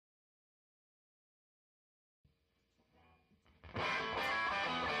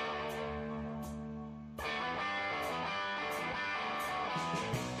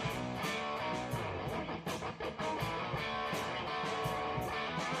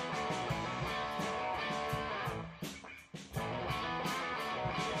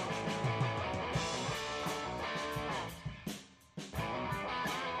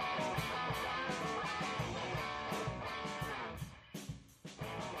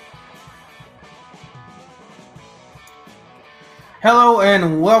Hello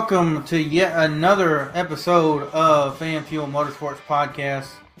and welcome to yet another episode of Fan Fuel Motorsports Podcast.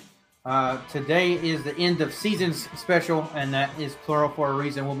 Today is the end of seasons special, and that is plural for a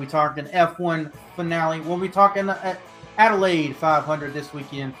reason. We'll be talking F1 finale. We'll be talking Adelaide 500 this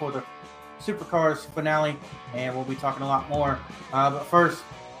weekend for the Supercars finale, and we'll be talking a lot more. But first,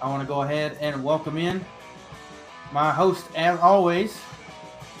 I want to go ahead and welcome in my host, as always,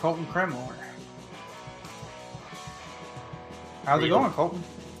 Colton Kremlor. How's it going, Colton?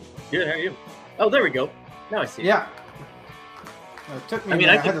 Good, how are you? Oh, there we go. Now I see it. Yeah. It took me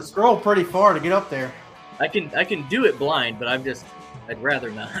I had to scroll pretty far to get up there. I can do it blind, but I'd rather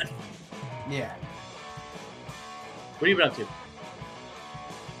not. Yeah. What have you been up to?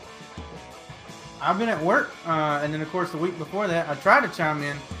 I've been at work, and then, of course, the week before that, I tried to chime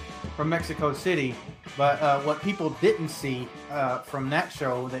in from Mexico City, but what people didn't see from that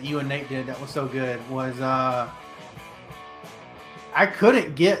show that you and Nate did that was so good was I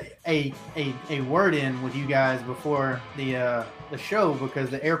couldn't get a word in with you guys before the show because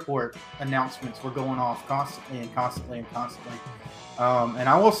the airport announcements were going off constantly. And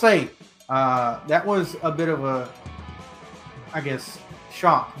I will say that was a bit of a, I guess,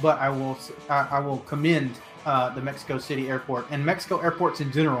 shock. But I will commend the Mexico City airport and Mexico airports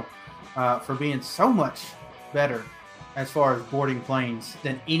in general for being so much better as far as boarding planes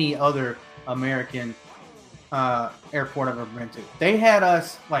than any other American airport I've ever been to. They had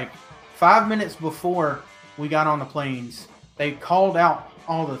us like 5 minutes before we got on the planes. They called out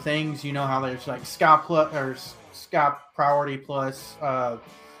all the things, you know how there's like Sky Plus or Sky Priority Plus,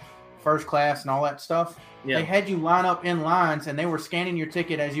 first class, and all that stuff. Yeah. They had you line up in lines, and they were scanning your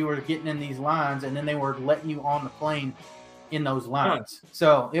ticket as you were getting in these lines, and then they were letting you on the plane in those lines. Huh.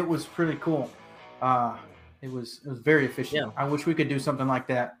 So it was pretty cool. It was very efficient. Yeah. I wish we could do something like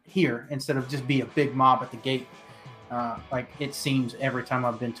that here instead of just be a big mob at the gate, like it seems every time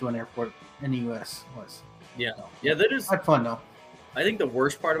I've been to an airport in the U.S. was. Yeah, that is fun though. I think the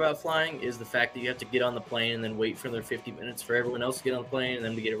worst part about flying is the fact that you have to get on the plane and then wait for another 50 minutes for everyone else to get on the plane and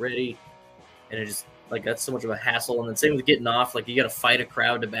then to get it ready, and it just like that's so much of a hassle. And then same with getting off, like you got to fight a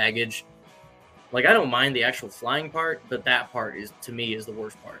crowd to baggage. Like I don't mind the actual flying part, but that part is to me is the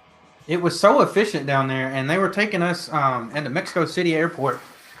worst part. It was so efficient down there, and they were taking us at the Mexico City airport.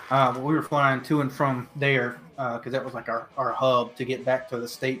 We were flying to and from there because that was like our hub to get back to the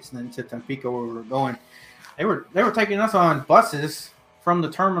States and then to Tampico where we were going. They were taking us on buses from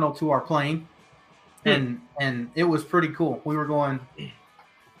the terminal to our plane, and it was pretty cool. We were going.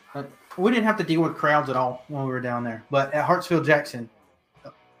 We didn't have to deal with crowds at all when we were down there, but at Hartsfield Jackson,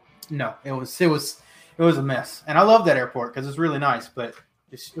 no, it was a mess. And I love that airport because it's really nice, but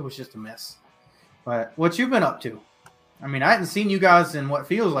it was just a mess. But what you've been up to? I mean, I hadn't seen you guys in what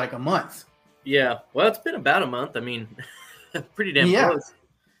feels like a month. Yeah, well, it's been about a month. I mean, pretty damn close.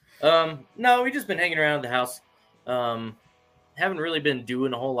 No, we've just been hanging around the house. Haven't really been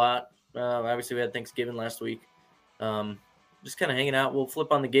doing a whole lot. Obviously, we had Thanksgiving last week. Just kind of hanging out. We'll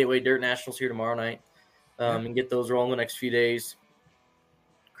flip on the Gateway Dirt Nationals here tomorrow night and get those rolling the next few days.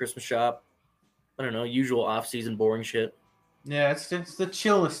 Christmas shop. I don't know, usual off-season boring shit. Yeah, it's the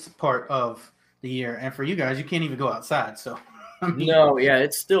chillest part of the year. And for you guys, you can't even go outside. So No, yeah,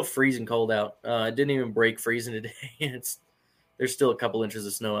 it's still freezing cold out. It didn't even break freezing today. There's still a couple inches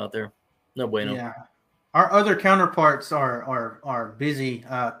of snow out there. No bueno. Yeah. Our other counterparts are busy.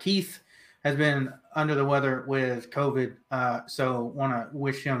 Keith has been under the weather with COVID, so want to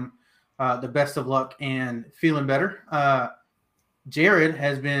wish him the best of luck and feeling better. Jared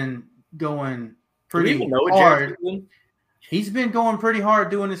has been going pretty hard. He's been going pretty hard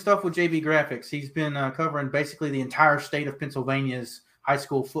doing his stuff with JB Graphics. He's been covering basically the entire state of Pennsylvania's high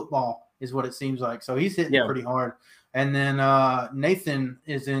school football is what it seems like. So he's hitting pretty hard. And then Nathan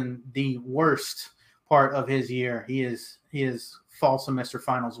is in the worst part of his year. He is fall semester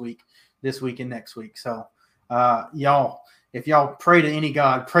finals week this week and next week. So y'all, if y'all pray to any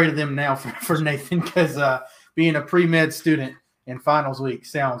God, pray to them now for Nathan because being a pre-med student in finals week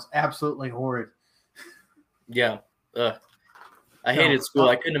sounds absolutely horrid. Yeah. I hated school.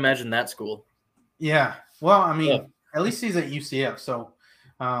 I couldn't imagine that school. Yeah. Well, I mean, at least he's at UCF, so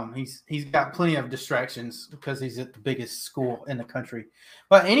he's got plenty of distractions because he's at the biggest school in the country.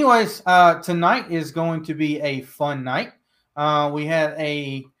 But anyways, tonight is going to be a fun night. We had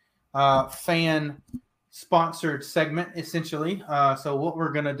a fan-sponsored segment, essentially. So what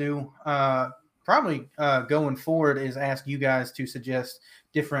we're going to do probably going forward is ask you guys to suggest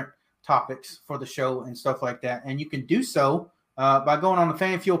different topics for the show and stuff like that. And you can do so by going on the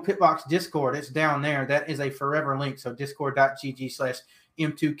Fan Fuel Pitbox Discord. It's down there. That is a forever link. So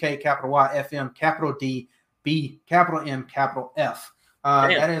discord.gg/M2K capital Y FM capital D B, capital M, capital F.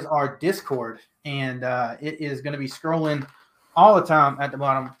 That is our Discord, and it is going to be scrolling all the time at the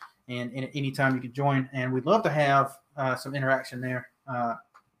bottom, and anytime you can join. And we'd love to have some interaction there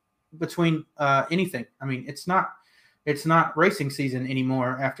between anything. I mean, it's not racing season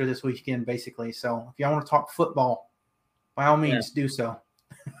anymore after this weekend, basically. So if y'all want to talk football, by all means, do so.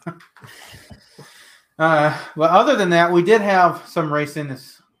 But other than that, we did have some racing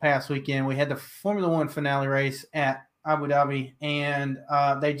this past weekend. We had the Formula One finale race at Abu Dhabi, and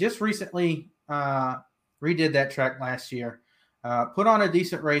they just recently redid that track last year. Put on a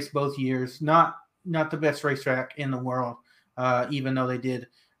decent race both years. Not the best racetrack in the world, even though they did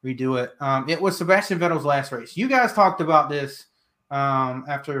redo it. It was Sebastian Vettel's last race. You guys talked about this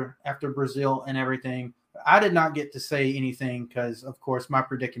after Brazil and everything. I did not get to say anything because, of course, my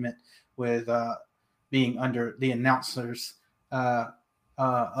predicament with being under the announcers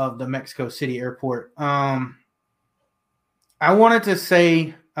of the Mexico City airport. I wanted to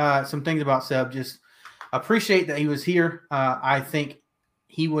say some things about Seb. Just appreciate that he was here. I think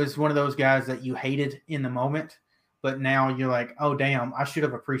he was one of those guys that you hated in the moment, but now you're like, oh, damn, I should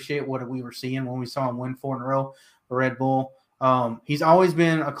have appreciated what we were seeing when we saw him win 4 in a row for Red Bull. He's always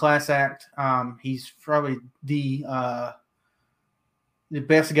been a class act. He's probably the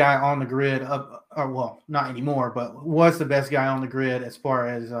best guy on the grid. Well, not anymore, but was the best guy on the grid as far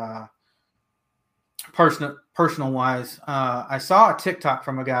as personal wise. I saw a TikTok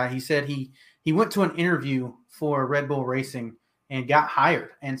from a guy. He said he went to an interview for Red Bull Racing and got hired,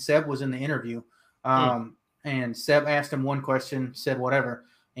 and Seb was in the interview. And Seb asked him one question, said whatever.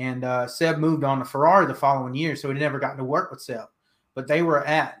 And Seb moved on to Ferrari the following year, so he never got to work with Seb. But they were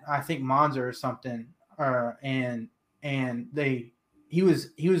at, I think, Monza or something, and he was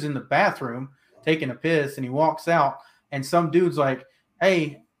in the bathroom taking a piss, and he walks out, and some dude's like,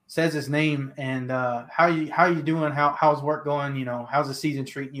 "Hey," says his name, and how you doing? How's work going? You know, how's the season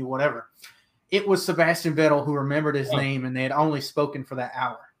treating you? Whatever. It was Sebastian Vettel who remembered his name, and they had only spoken for that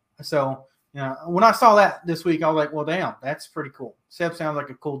hour. So. When I saw that this week, I was like, well, damn, that's pretty cool. Seb sounds like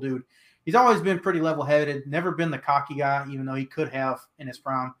a cool dude. He's always been pretty level-headed, never been the cocky guy, even though he could have in his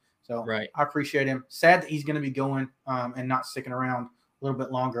prime. So I appreciate him. Sad that he's going to be going and not sticking around a little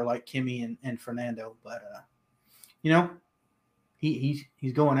bit longer like Kimi and Fernando. But, he's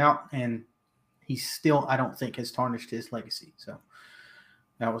going out, and he still, I don't think, has tarnished his legacy. So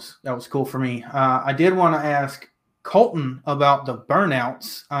that was cool for me. I did want to ask Colton about the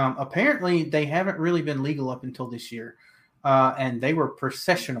burnouts. Apparently they haven't really been legal up until this year, and they were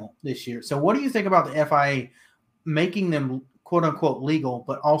processional this year. So what do you think about the FIA making them quote unquote legal,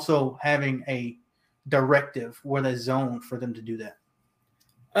 but also having a directive with a zone for them to do that?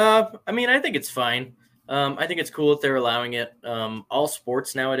 I mean, I think it's fine. I think it's cool that they're allowing it. All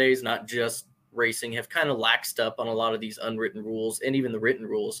sports nowadays, not just racing, have kind of laxed up on a lot of these unwritten rules and even the written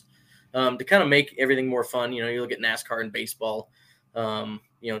rules. To kind of make everything more fun. You look at NASCAR and baseball, two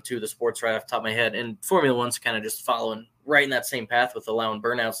of the sports right off the top of my head. And Formula One's kind of just following right in that same path with allowing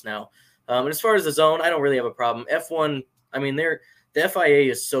burnouts now. And as far as the zone, I don't really have a problem. F1, I mean, the FIA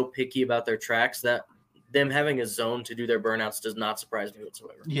is so picky about their tracks that them having a zone to do their burnouts does not surprise me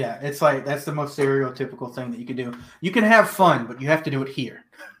whatsoever. Yeah, it's like that's the most stereotypical thing that you can do. You can have fun, but you have to do it here.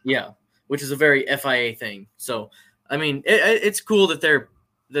 Yeah, which is a very FIA thing. So, I mean, it's cool that they're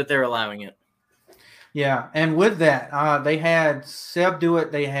allowing it. Yeah, and with that, they had Seb do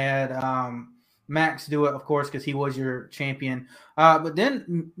it. They had Max do it, of course, because he was your champion. But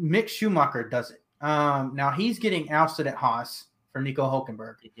then Mick Schumacher does it. Now he's getting ousted at Haas for Nico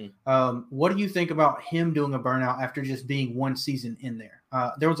Hülkenberg. Mm-hmm. What do you think about him doing a burnout after just being one season in there?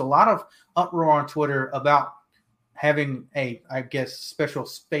 There was a lot of uproar on Twitter about having I guess, special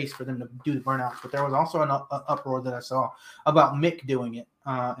space for them to do the burnouts, but there was also an uproar that I saw about Mick doing it,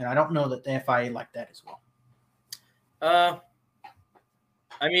 and I don't know that the FIA liked that as well.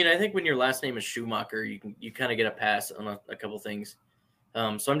 I mean, I think when your last name is Schumacher, you kind of get a pass on a couple things.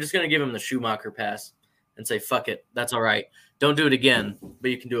 So I'm just going to give him the Schumacher pass and say, fuck it, that's all right. Don't do it again,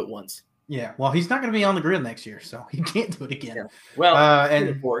 but you can do it once. Yeah, well, he's not going to be on the grid next year, so he can't do it again. Yeah.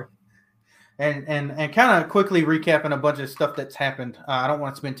 Well, And kind of quickly recapping a bunch of stuff that's happened. I don't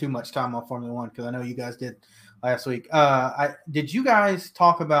want to spend too much time on Formula One because I know you guys did last week. Did you guys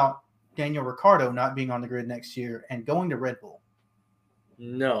talk about Daniel Ricciardo not being on the grid next year and going to Red Bull?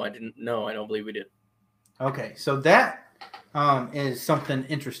 No, I didn't. No, I don't believe we did. Okay, so that is something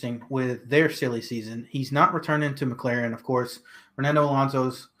interesting with their silly season. He's not returning to McLaren, of course. Fernando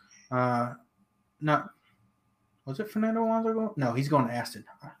Alonso's not. Was it Fernando Alonso going? No, he's going to Aston.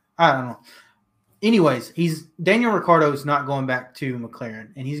 I don't know. anyways, Daniel Ricciardo is not going back to McLaren,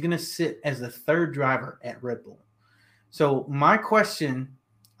 and he's going to sit as the third driver at Red Bull. So my question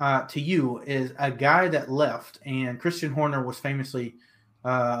to you is a guy that left, and Christian Horner was famously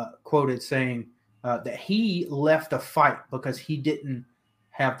quoted saying that he left a fight because he didn't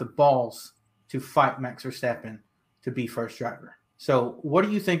have the balls to fight Max Verstappen to be first driver. So what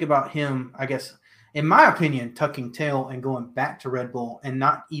do you think about him, I guess, in my opinion, tucking tail and going back to Red Bull and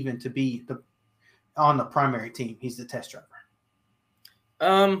not even to be on the primary team? He's the test driver.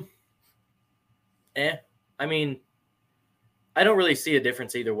 I mean, I don't really see a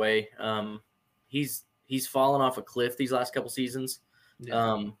difference either way. He's fallen off a cliff these last couple seasons.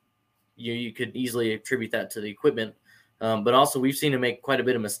 Yeah. You could easily attribute that to the equipment, but also we've seen him make quite a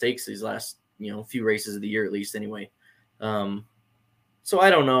bit of mistakes these last few races of the year, at least anyway. So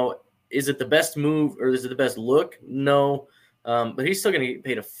I don't know. Is it the best move or is it the best look? No, but he's still going to get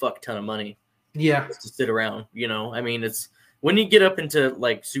paid a fuck ton of money. Yeah, to sit around. I mean, it's when you get up into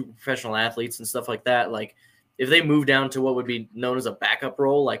like super professional athletes and stuff like that. Like if they move down to what would be known as a backup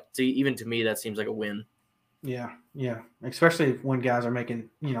role, like even to me, that seems like a win. Yeah, especially when guys are making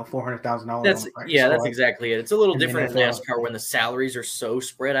 $400,000. That's exactly it. It's a little different in NASCAR when the salaries are so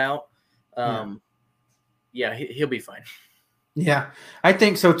spread out. He'll be fine. Yeah, I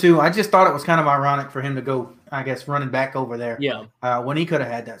think so too. I just thought it was kind of ironic for him to go, I guess, running back over there. Yeah. When he could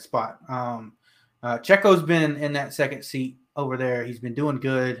have had that spot. Checo's been in that second seat over there. He's been doing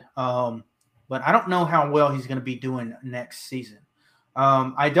good. But I don't know how well he's going to be doing next season.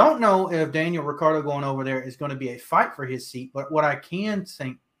 I don't know if Daniel Ricciardo going over there is going to be a fight for his seat. But what I can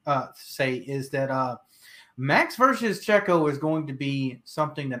say is that Max versus Checo is going to be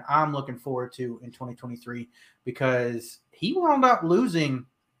something that I'm looking forward to in 2023 because he wound up losing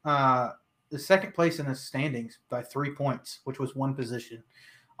the second place in the standings by 3 points, which was one position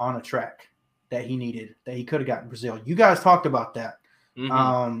on a track that he needed, that he could have gotten Brazil. You guys talked about that.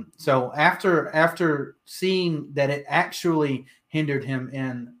 Mm-hmm. So after seeing that it actually hindered him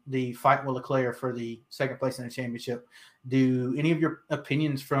in the fight with Leclerc for the second place in the championship, do any of your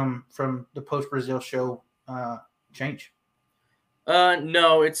opinions from the post-Brazil show change?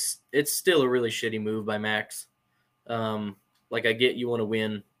 No, it's still a really shitty move by Max. Like I get you want to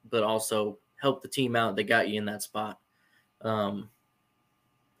win, but also help the team out that got you in that spot.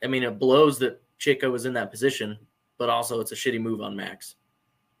 I mean, it blows that Checo was in that position, but also it's a shitty move on Max.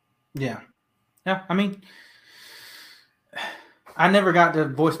 Yeah. I mean, I never got to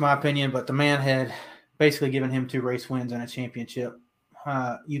voice my opinion, but the man had basically given him 2 race wins and a championship.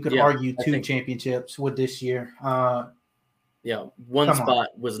 You could argue 2 championships with this year. One spot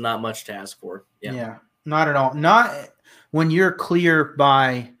was not much to ask for. Yeah, not at all. Not when you're clear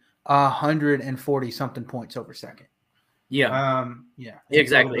by 140 something points over second. Yeah.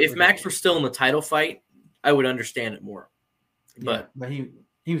 Exactly. If Max were still in the title fight, I would understand it more. But he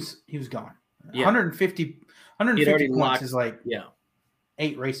was gone. 150 points is like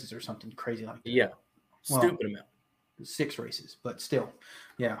 8 races or something crazy like that. Yeah. Stupid amount. 6 races, but still.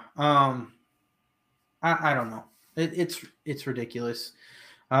 Yeah. I don't know. It's ridiculous.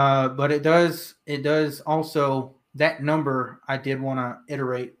 But it does also, that number I did want to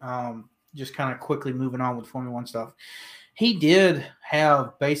iterate, just kind of quickly moving on with Formula One stuff. He did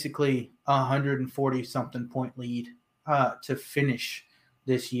have basically 140 something point lead to finish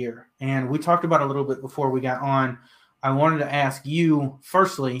this year. And we talked about it a little bit before we got on. I wanted to ask you,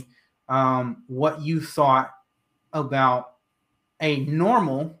 firstly, what you thought about a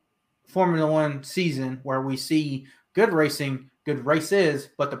normal Formula One season where we see good racing, good races,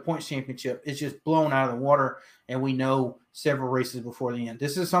 but the points championship is just blown out of the water, and we know several races before the end.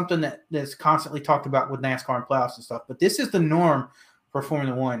 This is something that's constantly talked about with NASCAR and playoffs and stuff, but this is the norm for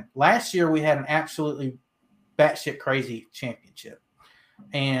Formula One. Last year, we had an absolutely batshit crazy championship.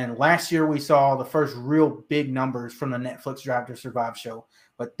 And last year, we saw the first real big numbers from the Netflix Drive to Survive show.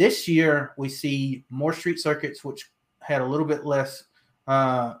 But this year, we see more street circuits, which had a little bit less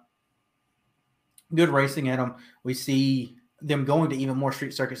good racing in them. We see them going to even more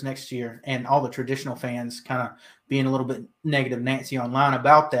street circuits next year, and all the traditional fans kind of being a little bit negative Nancy online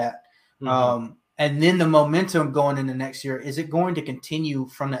about that. Mm-hmm. And then the momentum going into next year, is it going to continue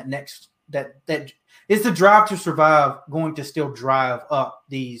from that next that is the Drive to Survive going to still drive up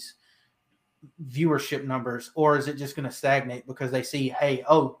these viewership numbers, or is it just going to stagnate because they see, hey,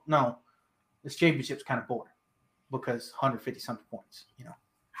 oh no, this championship's kind of boring because 150 something points,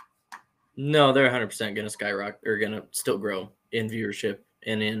 No, they're 100% going to skyrocket or going to still grow in viewership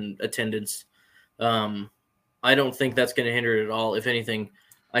and in attendance. I don't think that's going to hinder it at all. If anything,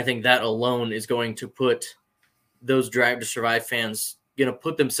 I think that alone is going to put those Drive to Survive fans going to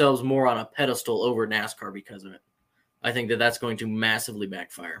put themselves more on a pedestal over NASCAR because of it. I think that that's going to massively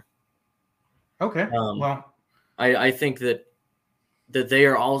backfire. Okay. Well, I think that they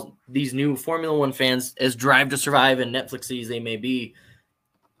are all these new Formula One fans, as Drive to Survive and Netflixy as they may be,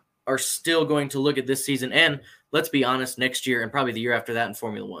 are still going to look at this season. And let's be honest, next year and probably the year after that in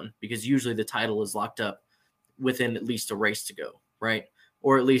Formula One, because usually the title is locked up within at least a race to go, right?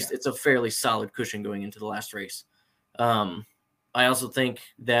 Or at least it's a fairly solid cushion going into the last race. I also think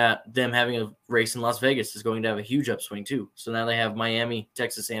that them having a race in Las Vegas is going to have a huge upswing too. So now they have Miami,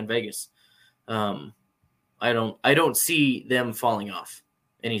 Texas, and Vegas. I don't see them falling off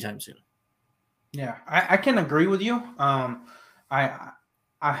anytime soon. Yeah, I can agree with you.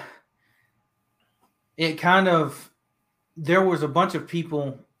 There was a bunch of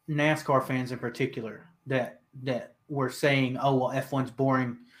people, NASCAR fans in particular, that were saying, "Oh, well, F1's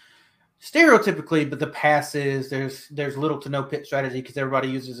boring." Stereotypically, but the passes, there's little to no pit strategy because everybody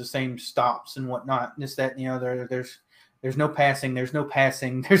uses the same stops and whatnot. This, that, and the other. There's no passing. There's no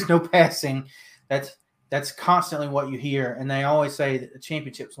passing. There's no passing. That's constantly what you hear, and they always say that the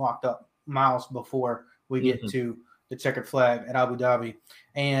championship's locked up miles before we get to the checkered flag at Abu Dhabi.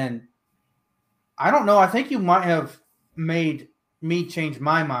 And I don't know. I think you might have made me change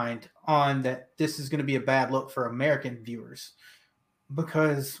my mind on that. This is going to be a bad look for American viewers.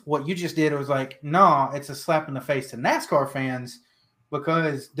 Because what you just did was like, no, it's a slap in the face to NASCAR fans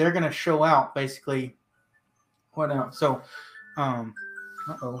because they're going to show out basically. What else? So,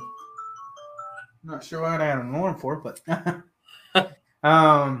 uh-oh. Not sure what I had an alarm for, but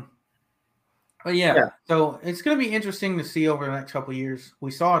but yeah. So it's going to be interesting to see over the next couple of years.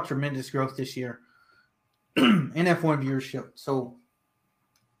 We saw a tremendous growth this year in F1 viewership. So,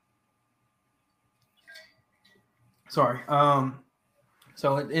 sorry.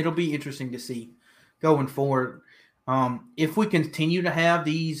 So it'll be interesting to see going forward. If we continue to have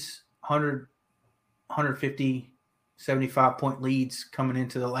these 100, 150, 75-point leads coming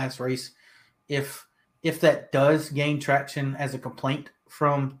into the last race, if that does gain traction as a complaint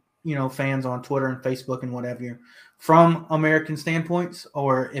from, fans on Twitter and Facebook and whatever, from American standpoints,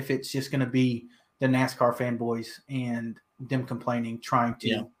 or if it's just going to be the NASCAR fanboys and them complaining, trying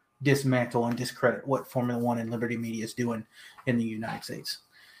to dismantle and discredit what Formula One and Liberty Media is doing in the United States.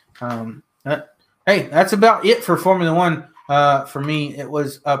 Hey, that's about it for Formula One. For me, it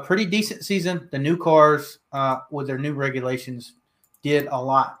was a pretty decent season. The new cars, with their new regulations, did a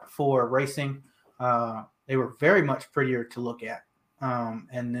lot for racing. They were very much prettier to look at.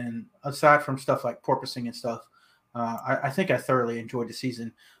 And then aside from stuff like porpoising and stuff, I think I thoroughly enjoyed the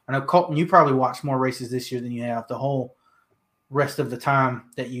season. I know, Colton, you probably watched more races this year than you have the whole rest of the time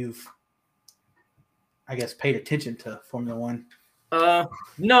that you've, I guess, paid attention to Formula One.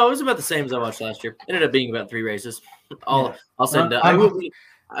 No, it was about the same as I watched last year. It ended up being about 3 races. I'll say that.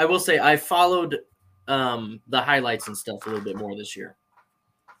 I will say I followed the highlights and stuff a little bit more this year.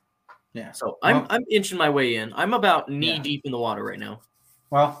 Yeah. So I'm inching my way in. I'm about knee deep in the water right now.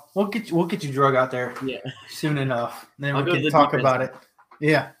 Well, we'll get you drug out there soon enough. Then we can talk about it.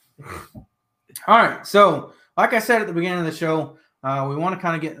 Yeah. All right. So, like I said at the beginning of the show, we want to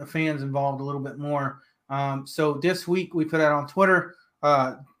kind of get the fans involved a little bit more. So this week we put out on Twitter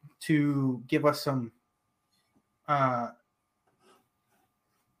to give us some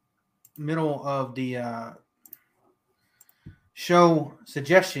middle of the show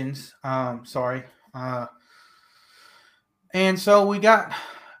suggestions. And so we got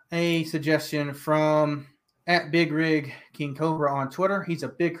a suggestion from @BigRig King Cobra on Twitter. He's a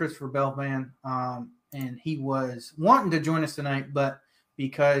big Christopher Bell fan, and he was wanting to join us tonight, but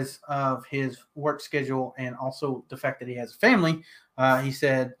because of his work schedule and also the fact that he has a family, he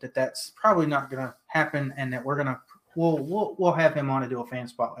said that that's probably not going to happen, and that we'll have him on to do a fan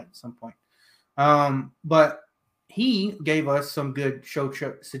spotlight at some point. But he gave us some good show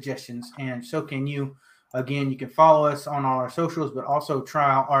suggestions, and so can you. Again, you can follow us on all our socials, but also try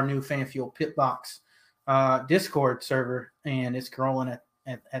out our new Fan Fuel Pitbox Discord server, and it's scrolling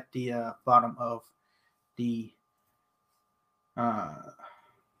at the bottom of the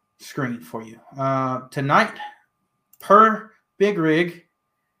screen for you. Tonight, per Big Rig,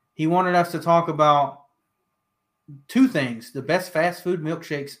 he wanted us to talk about 2 things: the best fast food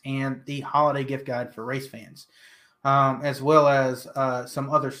milkshakes and the holiday gift guide for race fans, as well as some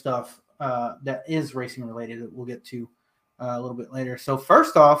other stuff that is racing related that we'll get to a little bit later. So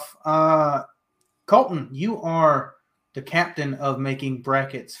first off, Colton, you are the captain of making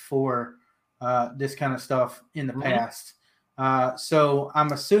brackets for this kind of stuff in the past. So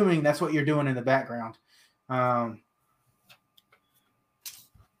I'm assuming that's what you're doing in the background.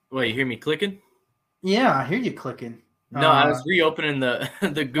 Wait, you hear me clicking? Yeah, I hear you clicking. No, I was reopening the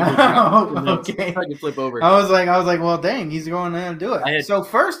Google. Okay. I can flip over. I was like, well, dang, he's going to do it. So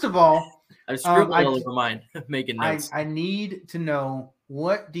first of all, I scribbled all over mine, making notes. I need to know,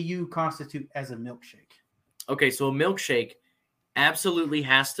 what do you constitute as a milkshake? Okay, so a milkshake absolutely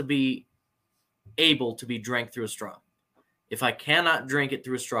has to be able to be drank through a straw. If I cannot drink it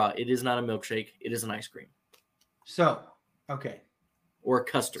through a straw, it is not a milkshake. It is an ice cream. So, okay. Or a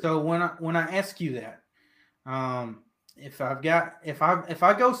custard. So when I ask you that, if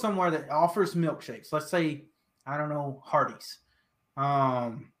I go somewhere that offers milkshakes, let's say, I don't know, Hardee's,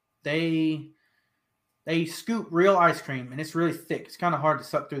 they scoop real ice cream and it's really thick. It's kind of hard to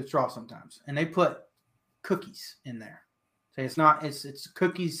suck through the straw sometimes, and they put cookies in there. So it's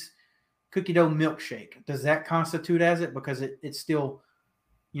cookies. Cookie dough milkshake. Does that constitute as it, because it's still,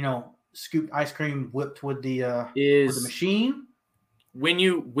 scooped ice cream whipped with the machine? When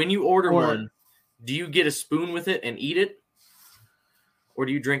you order one, do you get a spoon with it and eat it, or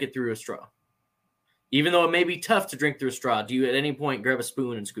do you drink it through a straw? Even though it may be tough to drink through a straw, do you at any point grab a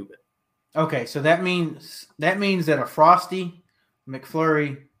spoon and scoop it? Okay, so that means that a Frosty,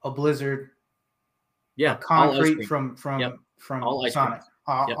 McFlurry, a Blizzard, a concrete from all Sonic,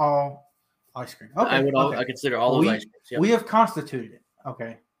 all ice cream. Okay, I consider all those ice creams. Yep. We have constituted it.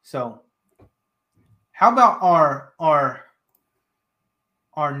 Okay, so how about our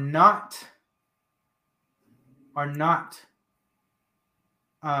not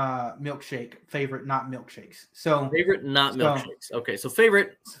milkshake favorite not milkshakes? So favorite not milkshakes. Okay, so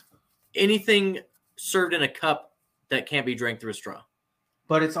favorite, anything served in a cup that can't be drank through a straw,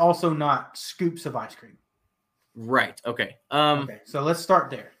 but it's also not scoops of ice cream. Right. Okay. Okay. So let's start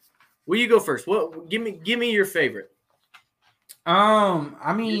there. Will you go first? What? Give me your favorite.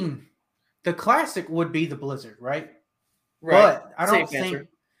 I mean, the classic would be the Blizzard, right? Right. But I don't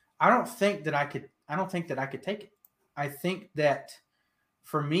think that I could take it. I think that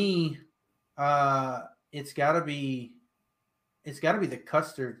for me, it's got to be the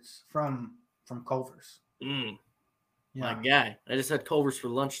custards from Culver's. Yeah. My guy. I just had Culver's for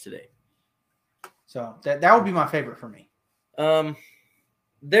lunch today. So that would be my favorite for me.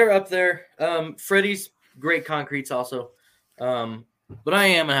 They're up there. Freddy's, great concretes also. But I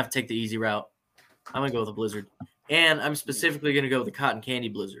am going to have to take the easy route. I'm going to go with the Blizzard. And I'm specifically going to go with the Cotton Candy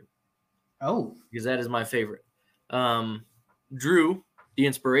Blizzard. Oh. Because that is my favorite. Drew, the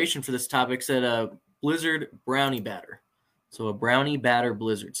inspiration for this topic, said a Blizzard brownie batter. So a brownie batter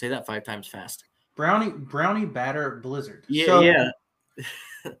Blizzard. Say that 5 times fast. Brownie batter Blizzard. Yeah.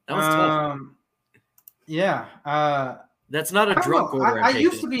 That was tough. Yeah. That's not a drunk order. I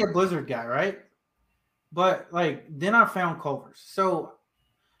used to be a Blizzard guy, right? But then I found Culver's. So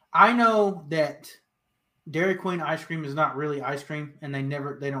I know that Dairy Queen ice cream is not really ice cream, and they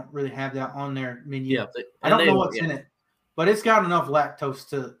don't really have that on their menu. Yeah, I don't know what's in it, but it's got enough lactose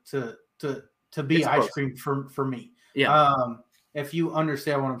to be ice cream for me. Yeah. If you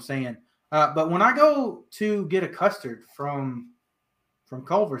understand what I'm saying. But when I go to get a custard from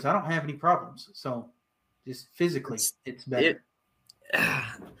Culver's, I don't have any problems. So just physically, it's better.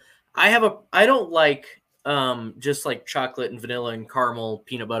 I don't like just like chocolate and vanilla and caramel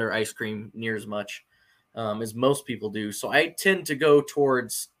peanut butter ice cream near as much as most people do. So I tend to go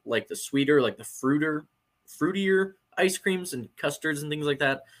towards like the sweeter, like the fruitier ice creams and custards and things like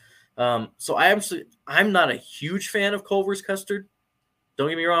that. So I'm not a huge fan of Culver's custard. Don't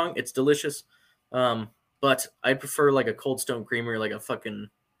get me wrong, it's delicious. But I prefer like a Cold Stone Creamery, like a fucking,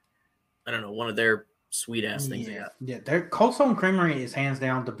 I don't know, one of their sweet ass things. Yeah, their Cold Stone Creamery is hands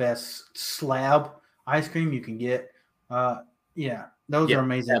down the best slab ice cream you can get. Those are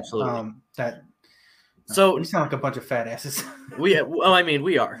amazing. Absolutely. So we sound like a bunch of fat asses. we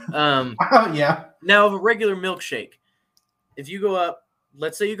are. Yeah. Now, a regular milkshake. If you go up,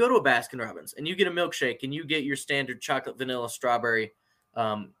 let's say you go to a Baskin Robbins and you get a milkshake and you get your standard chocolate, vanilla, strawberry,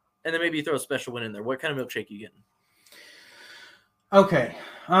 and then maybe you throw a special one in there. What kind of milkshake are you getting? Okay.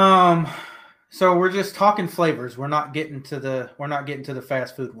 So we're just talking flavors. We're not getting to the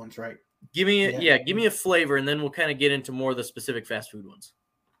fast food ones, right? Give me a flavor, and then we'll kind of get into more of the specific fast food ones.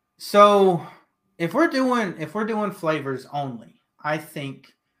 So if we're doing flavors only, I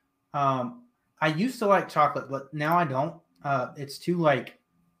think I used to like chocolate, but now I don't. It's too like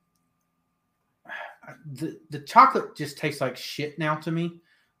the chocolate just tastes like shit now to me.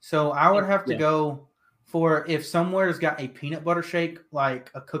 So I would have to go for, if somewhere's got a peanut butter shake,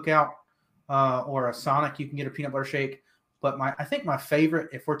 like a Cookout or a Sonic, you can get a peanut butter shake. But I think my favorite,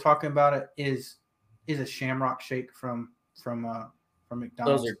 if we're talking about it, is a Shamrock shake from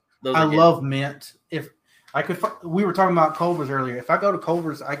McDonald's. I love mint. If I could, we were talking about Culver's earlier. If I go to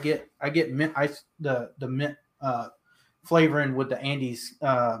Culver's, I get mint ice, the mint flavoring with the Andes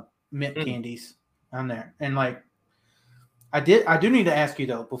mint candies on there. And like, I do need to ask you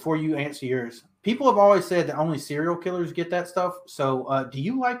though, before you answer yours. People have always said that only serial killers get that stuff. So, do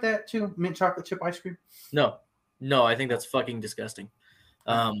you like that too? Mint chocolate chip ice cream? No, I think that's fucking disgusting.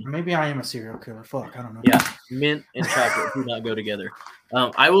 Maybe I am a serial killer. Fuck, I don't know. Yeah, mint and chocolate do not go together.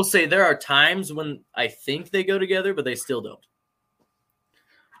 I will say there are times when I think they go together, but they still don't.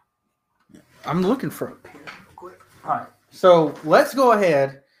 I'm looking for it here real quick. All right, so let's go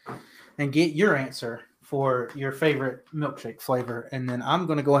ahead and get your answer for your favorite milkshake flavor, and then I'm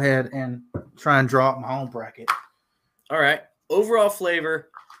going to go ahead and try and draw up my own bracket. All right, overall flavor,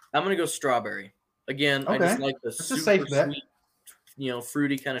 I'm going to go strawberry. Again, okay. I just like the That's super a safe bet. Sweet,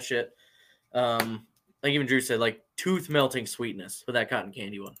 fruity kind of shit. Like even Drew said, like tooth melting sweetness with that cotton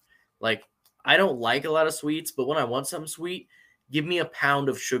candy one. Like, I don't like a lot of sweets, but when I want something sweet, give me a pound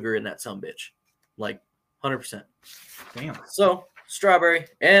of sugar in that sumbitch. Like 100%. Damn. So, strawberry.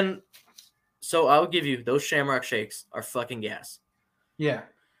 And so I'll give you those Shamrock Shakes are fucking gas. Yeah.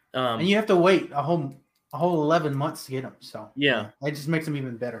 And you have to wait a whole 11 months to get them. So yeah, it just makes them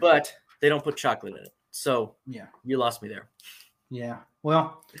even better. But they don't put chocolate in it. So yeah, you lost me there. Yeah.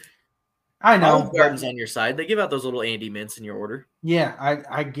 Well, I know. Olive Garden's on your side. They give out those little Andy mints in your order. Yeah,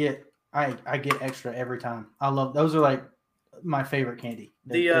 I get extra every time. I love those. Are like my favorite candy.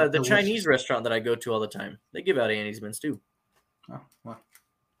 The Chinese restaurant that I go to all the time, they give out Andy's mints too. Oh well.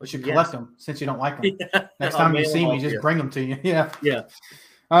 We should collect them since you don't like them. Yeah. Next time you see me, just bring them to you. Yeah. Yeah.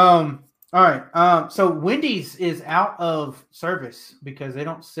 All right. So Wendy's is out of service because they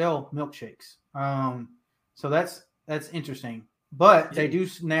don't sell milkshakes. So that's interesting. But they do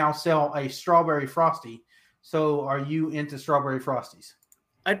now sell a strawberry frosty. So are you into strawberry frosties?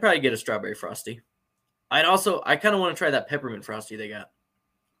 I'd probably get a strawberry frosty. I kind of want to try that peppermint frosty they got.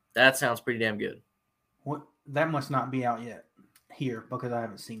 That sounds pretty damn good. What? That must not be out yet here because I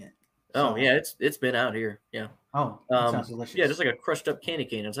haven't seen it. So. Oh yeah, it's been out here. Yeah. Oh, that sounds delicious. Yeah, just like a crushed up candy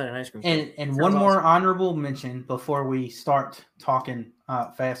cane inside an ice cream. And one more honorable mention before we start talking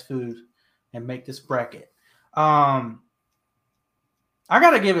fast food and make this bracket. I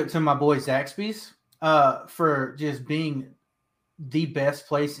got to give it to my boy Zaxby's for just being the best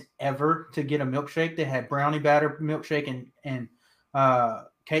place ever to get a milkshake. They had brownie batter milkshake and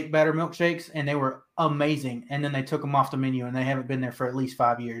cake batter milkshakes, and they were amazing. And then they took them off the menu, and they haven't been there for at least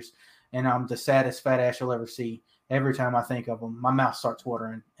 5 years. And I'm the saddest fat ass you'll ever see. Every time I think of them, my mouth starts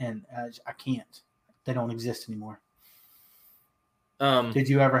watering, and I can't. They don't exist anymore. Did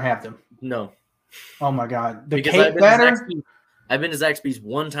you ever have them? No. Oh my god, because cake batter. I've been to Zaxby's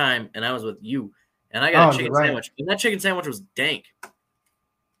one time, and I was with you, and I got a chicken sandwich, and that chicken sandwich was dank.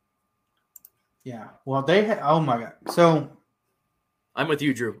 Yeah, well, they had. Oh my god, so I'm with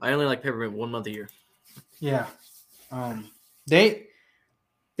you, Drew. I only like peppermint 1 month a year. Yeah, they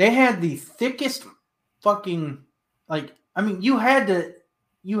had the thickest fucking I mean, you had to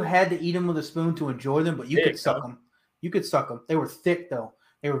eat them with a spoon to enjoy them, but you could suck them. You could suck them. They were thick though.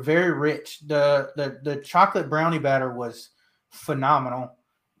 They were very rich. The chocolate brownie batter was phenomenal,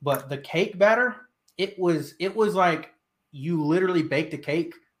 but the cake batter, it was like you literally baked a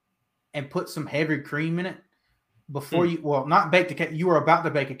cake and put some heavy cream in it before not bake the cake. You were about to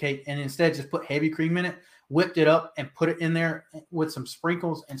bake a cake and instead just put heavy cream in it, whipped it up and put it in there with some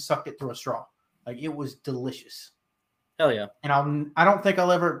sprinkles and sucked it through a straw. Like, it was delicious. Hell yeah. And I don't think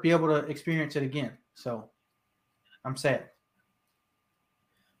I'll ever be able to experience it again. So I'm sad.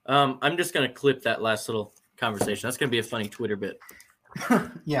 I'm just going to clip that last little conversation. That's going to be a funny Twitter bit.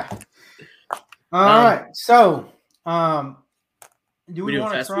 Yeah. All right. So, do we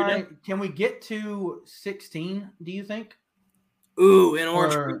want to try? Can we get to 16? Do you think? Ooh, an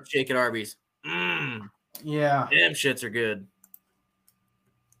orange fruit shake at Arby's. Yeah. Damn shits are good.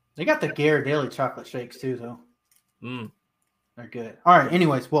 They got the Ghirardelli chocolate shakes too, though. They're good. All right.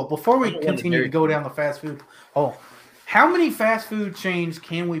 Anyways, well, before we continue to go down the fast food, how many fast food chains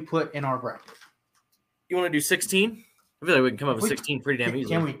can we put in our bracket? You want to do 16? I feel like we can come up with 16 pretty damn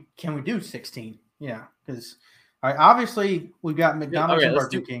easily. Can we do 16? Yeah, because obviously we've got McDonald's and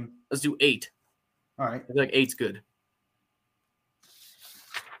Burger King. Let's do 8. All right. I feel like 8's good.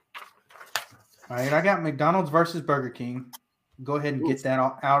 All right, I got McDonald's versus Burger King. Go ahead and get that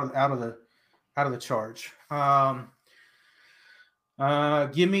out of the charge.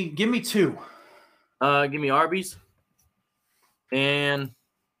 Give me 2. Give me Arby's and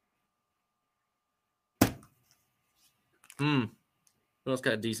who else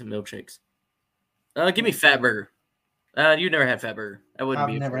got decent milkshakes? Give me Fat Burger. You never had Fat Burger. I've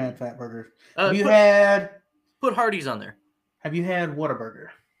never had Fat Burger. Put Hardee's on there. Have you had Whataburger?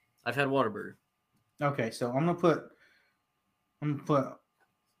 I've had Whataburger. Okay, so I'm gonna put I'm gonna put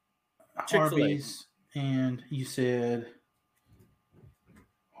Chick-fil-A. Arby's, and you said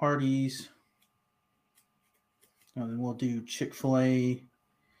Hardee's. And then we'll do Chick-fil-A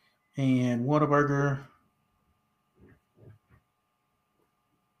and Whataburger.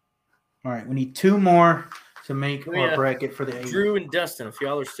 All right, we need 2 more to make our bracket for the 8. Drew and Dustin, if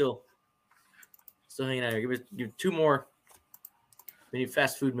y'all are still hanging out here, give 2 more. We need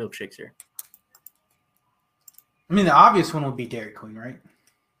fast food milkshakes here. I mean, the obvious one would be Dairy Queen, right?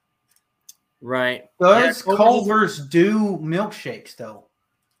 Right. Does Culver's do milkshakes, though?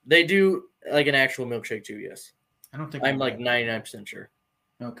 They do, like, an actual milkshake, too, yes. I don't think I'm, like, 99% sure.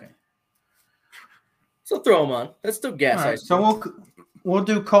 Okay. So throw them on. That's still gas ice. So we'll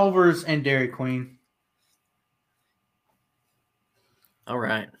do Culver's and Dairy Queen. All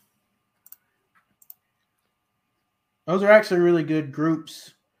right. Those are actually really good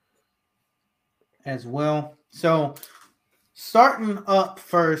groups as well. So starting up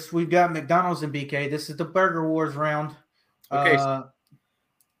first, we've got McDonald's and BK. This is the Burger Wars round. Okay.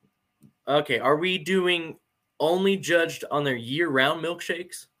 Okay. Are we doing only judged on their year-round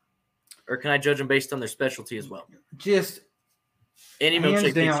milkshakes? Or can I judge them based on their specialty as well? Just any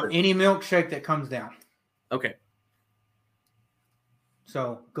milkshake down, any milkshake that comes down. Okay.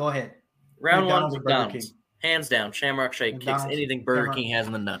 So go ahead. Round one, McDonald's. Hands down, Shamrock Shake kicks anything Burger King has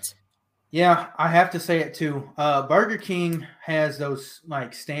in the nuts. Yeah, I have to say it too. Burger King has those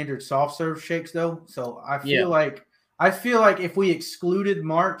like standard soft serve shakes though, so I feel like if we excluded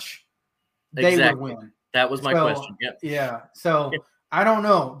March, they would win. That was my question. Yep. Yeah. So I don't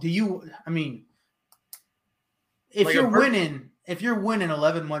know. Do you? I mean, if like you're winning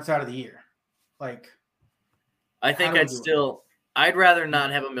 11 months out of the year, like, I think I'd rather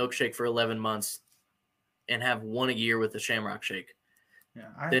not have a milkshake for 11 months and have one a year with the Shamrock Shake.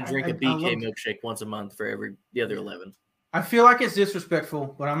 Yeah, then drink a BK milkshake once a month for the other 11. I feel like it's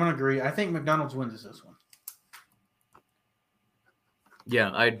disrespectful, but I'm gonna agree. I think McDonald's wins this one.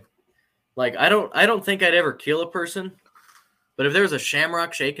 Yeah, I don't think I'd ever kill a person, but if there's a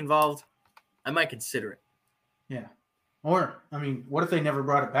Shamrock Shake involved, I might consider it. Yeah, or I mean, what if they never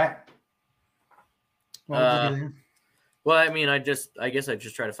brought it back? Well, I mean, I guess I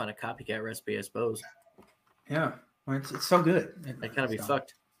just try to find a copycat recipe, I suppose. Yeah. Well, it's so good. They kind of be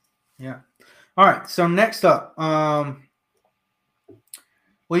fucked. Yeah. All right. So next up,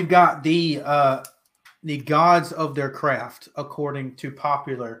 we've got the gods of their craft, according to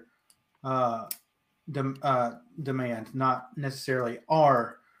popular demand, not necessarily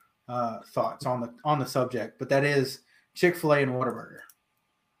our thoughts on the subject, but that is Chick-fil-A and Whataburger.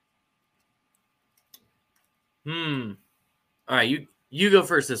 All right, you go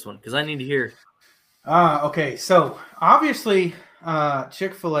first this one because I need to hear. Okay, so obviously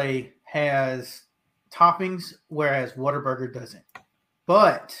Chick-fil-A has toppings, whereas Whataburger doesn't.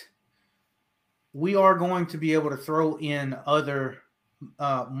 But we are going to be able to throw in other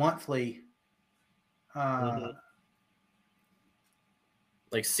monthly like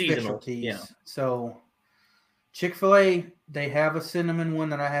seasonal specialties. Yeah. So Chick-fil-A, they have a cinnamon one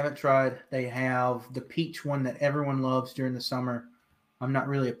that I haven't tried. They have the peach one that everyone loves during the summer. I'm not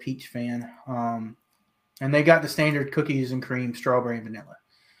really a peach fan. And they got the standard cookies and cream, strawberry and vanilla,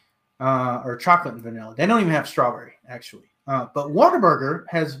 or chocolate and vanilla. They don't even have strawberry, actually. But Whataburger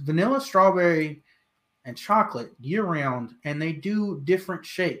has vanilla, strawberry, and chocolate year-round, and they do different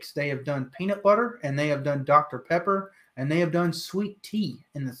shakes. They have done peanut butter, and they have done Dr. Pepper, and they have done sweet tea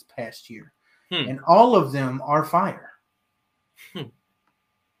in this past year. And all of them are fire.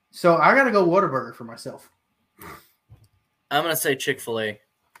 So I got to go Whataburger for myself. I'm going to say Chick-fil-A.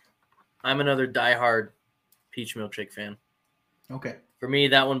 I'm another diehard peach milkshake fan. Okay. For me,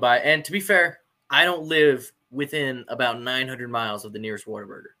 that one and to be fair, I don't live within about 900 miles of the nearest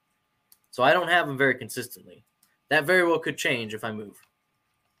Whataburger. So I don't have them very consistently. That very well could change if I move.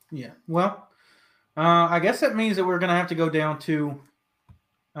 Yeah. Well, I guess that means that we're going to have to go down to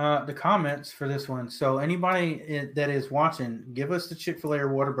the comments for this one. So anybody that is watching, give us the Chick-fil-A or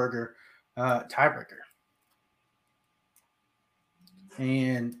Whataburger tiebreaker.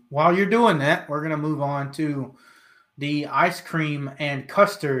 And while you're doing that, we're going to move on to the ice cream and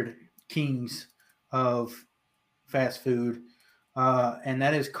custard kings of fast food. And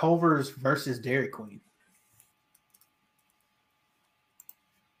that is Culver's versus Dairy Queen.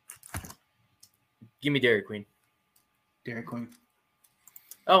 Give me Dairy Queen. Dairy Queen.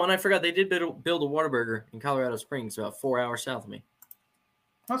 Oh, and I forgot they did build a Whataburger in Colorado Springs, about 4 hours south of me.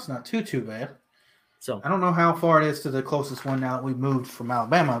 That's not too bad. So I don't know how far it is to the closest one now that we've moved from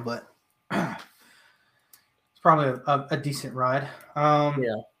Alabama, but it's probably a decent ride.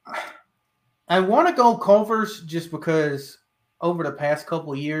 Yeah. I want to go Culver's just because over the past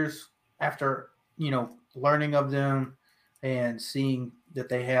couple of years, after learning of them and seeing that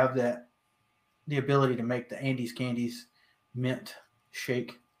they have the ability to make the Andes Candies mint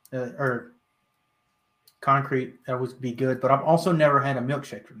shake or concrete, that would be good. But I've also never had a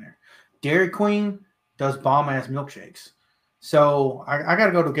milkshake from there. Dairy Queen does bomb ass milkshakes, so I got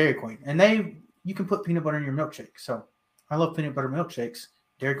to go to Dairy Queen, and you can put peanut butter in your milkshake. So I love peanut butter milkshakes.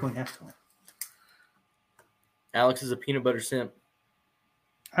 Dairy Queen has to win. Alex is a peanut butter simp.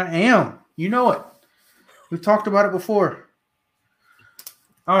 I am. You know it. We've talked about it before.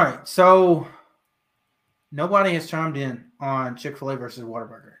 All right, so nobody has chimed in on Chick-fil-A versus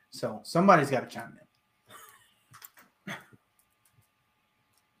Whataburger, so somebody's got to chime in.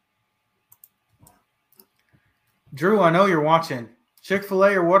 Drew, I know you're watching.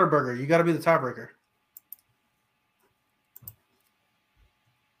 Chick-fil-A or Whataburger? You got to be the tiebreaker.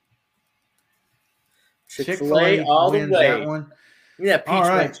 Chick-fil-A all the way. That one. Yeah, peach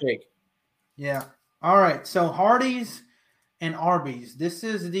milkshake. Yeah. All right. So Hardee's and Arby's. This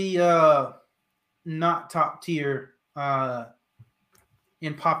is the not top tier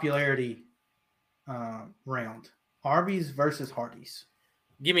in popularity round. Arby's versus Hardee's.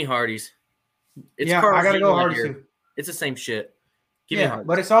 Give me Hardee's. I gotta go Hardee's too. It's the same shit. Give me Hardee's.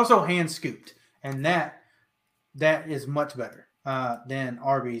 But it's also hand scooped, and that is much better than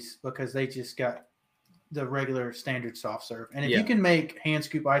Arby's because they just got the regular standard soft serve. And if you can make hand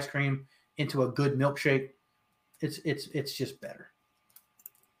scoop ice cream into a good milkshake, it's just better.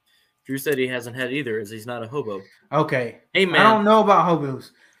 Drew said he hasn't had either, as he's not a hobo. Okay. Hey man, I don't know about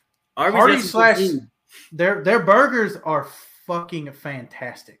hobos. Hardee's their burgers are fucking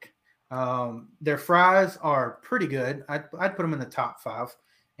fantastic. Their fries are pretty good. I'd put them in the top 5.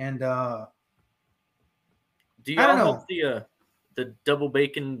 And do y'all have the double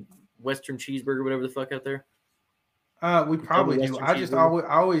bacon Western cheeseburger, whatever the fuck out there? We probably do. I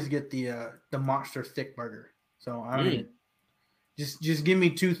always get the monster thick burger. So I mean, just give me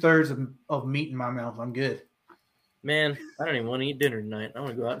 2/3 of meat in my mouth. I'm good. Man, I don't even want to eat dinner tonight. I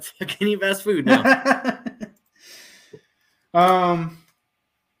want to go out and fucking eat fast food now.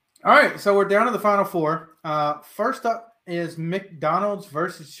 All right, so we're down to the final 4. First up is McDonald's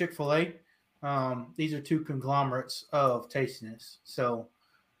versus Chick-fil-A. These are 2 conglomerates of tastiness. So,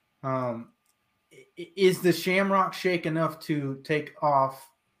 is the Shamrock Shake enough to take off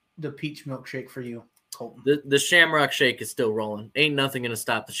the peach milkshake for you, Colton? The Shamrock Shake is still rolling. Ain't nothing going to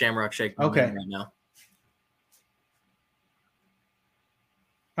stop the Shamrock Shake right now.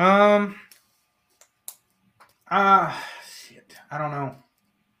 Shit. I don't know.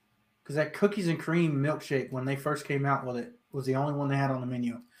 Because that cookies and cream milkshake, when they first came out with it, was the only one they had on the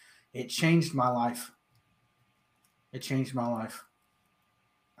menu. It changed my life. I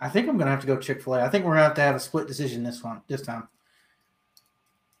think I'm going to have to go Chick-fil-A. I think we're going to have a split decision this time.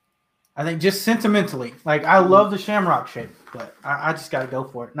 I think just sentimentally. Like, I love the Shamrock Shake, but I just got to go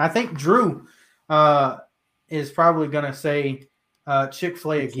for it. And I think Drew is probably going to say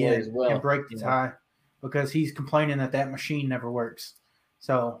Chick-fil-A again and break the tie because he's complaining that machine never works.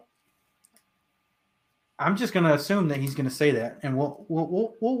 So I'm just going to assume that he's going to say that, and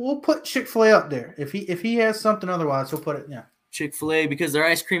we'll put Chick-fil-A up there. If he has something otherwise, he'll put it. Yeah, Chick-fil-A because their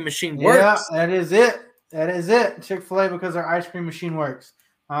ice cream machine works. Yeah, that is it. Chick-fil-A because their ice cream machine works.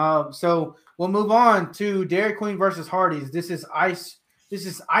 So we'll move on to Dairy Queen versus Hardee's. This is ice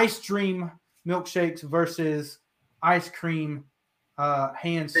dream milkshakes versus ice cream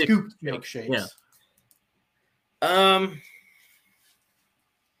hand scooped milkshakes. Yeah.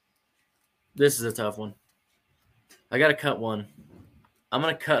 This is a tough one. I got to cut one. I'm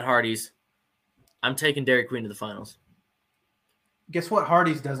going to cut Hardee's. I'm taking Dairy Queen to the finals. Guess what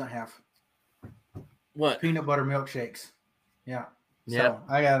Hardee's doesn't have? What? Peanut butter milkshakes. Yeah. Yeah. So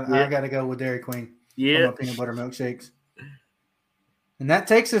I got to go with Dairy Queen. Yeah. Peanut butter milkshakes. And that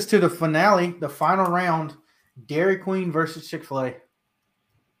takes us to the finale, the final round, Dairy Queen versus Chick-fil-A.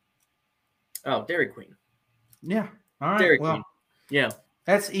 Oh, Dairy Queen. Yeah. All right. Dairy Queen. Yeah.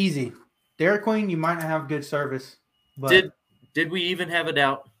 That's easy. Dairy Queen, you might not have good service. But did we even have a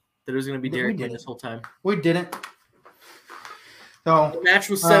doubt that it was going to be Dairy Queen this whole time? We didn't. So the match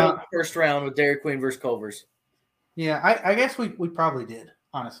was settled in the first round with Dairy Queen versus Culver's. Yeah, I guess we probably did,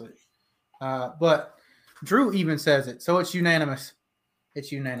 honestly. But Drew even says it, so it's unanimous.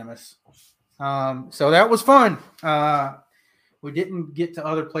 So that was fun. We didn't get to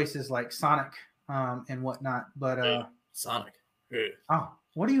other places like Sonic and whatnot, but Sonic. Oh,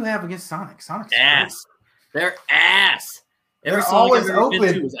 what do you have against Sonic? Sonic's ass. They're ass. They're always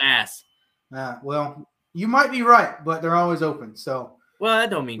open. Was ass. Well, you might be right, but they're always open. So that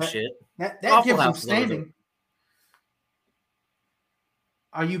don't mean shit. That gives them standing.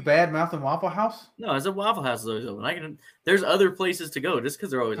 Are you bad mouthing Waffle House? No, I said Waffle House is always open. There's other places to go. Just because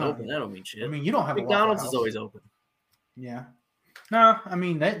they're always open, that don't mean shit. I mean, you don't have McDonald's a Waffle House. is always open. Yeah. No, I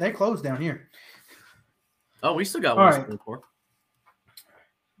mean they closed down here. Oh, we still got one. Right.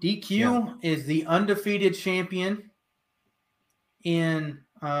 DQ is the undefeated champion in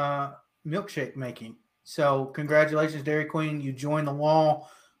milkshake making. So congratulations, Dairy Queen. You joined the wall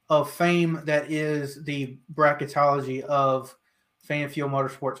of fame that is the bracketology of Fan Fuel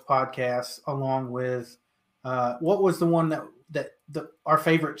Motorsports podcast, along with what was the one that our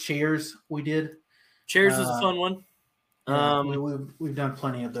favorite chairs we did? Chairs was a fun one. We've done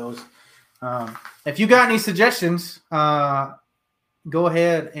plenty of those. If you got any suggestions, go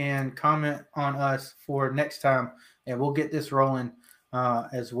ahead and comment on us for next time, and we'll get this rolling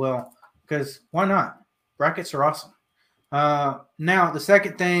as well. Because why not? Brackets are awesome. Now, the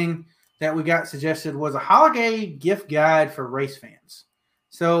second thing that we got suggested was a holiday gift guide for race fans.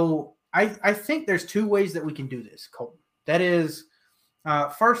 So I think there's two ways that we can do this, Colton. That is,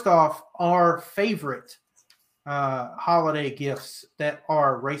 first off, our favorite holiday gifts that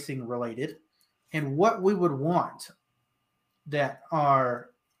are racing related and what we would want that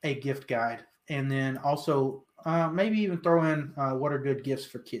are a gift guide. And then also maybe even throw in what are good gifts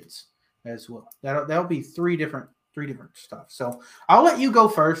for kids as well. That'll be three different stuff. So I'll let you go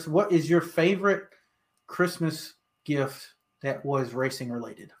first. What is your favorite Christmas gift that was racing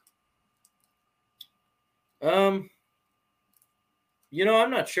related? I'm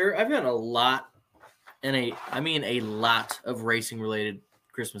not sure. I've gotten a lot a lot of racing related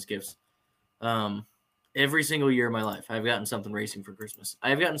Christmas gifts. Every single year of my life, I've gotten something racing for Christmas.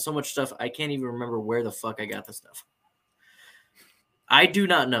 I've gotten so much stuff, I can't even remember where the fuck I got the stuff. I do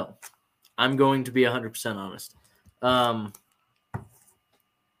not know. I'm going to be 100% honest. I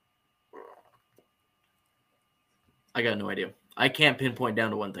got no idea. I can't pinpoint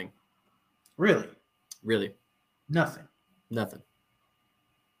down to one thing. Really? Nothing.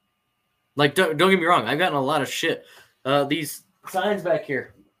 Like, don't get me wrong. I've gotten a lot of shit. These signs back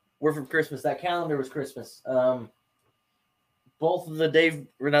here were from Christmas. That calendar was Christmas. Both of the Dave,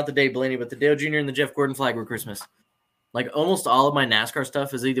 or not the Dave Blaney, but the Dale Jr. and the Jeff Gordon flag were Christmas. Like, almost all of my NASCAR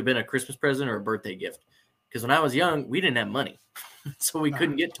stuff has either been a Christmas present or a birthday gift. Because when I was young, we didn't have money. So we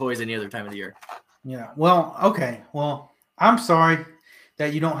couldn't get toys any other time of the year. Yeah. Well, okay. Well, I'm sorry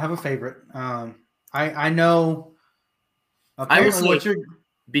that you don't have a favorite. I know. I will say,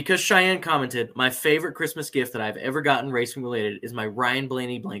 because Cheyenne commented, my favorite Christmas gift that I've ever gotten racing related is my Ryan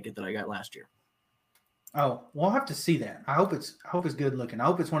Blaney blanket that I got last year. Oh, we'll have to see that. I hope it's good looking. I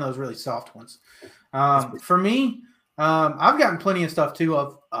hope it's one of those really soft ones. For me, I've gotten plenty of stuff too.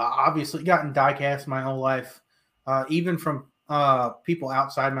 I've obviously gotten die-cast my whole life. Even from people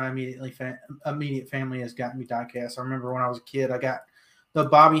outside my immediate family has gotten me die-cast. I remember when I was a kid, I got the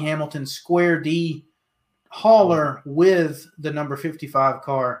Bobby Hamilton Square D hauler with the number 55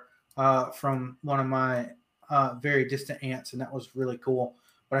 car from one of my very distant aunts, and that was really cool.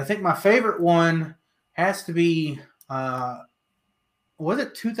 But I think my favorite one has to be, was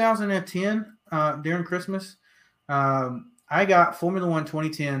it 2010 during Christmas? I got Formula One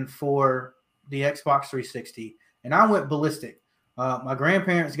 2010 for the Xbox 360, and I went ballistic. My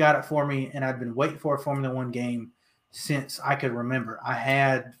grandparents got it for me, and I'd been waiting for a Formula One game since I could remember. I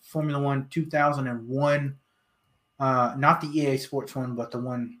had Formula One 2001, not the EA Sports one, but the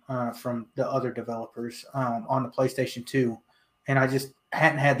one from the other developers on the PlayStation 2, and I just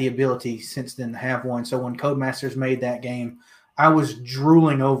hadn't had the ability since then to have one. So when Codemasters made that game, I was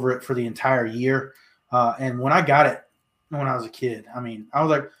drooling over it for the entire year. And when I got it when I was a kid, I mean, I was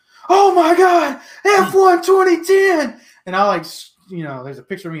like, oh my God, F1 2010. And I there's a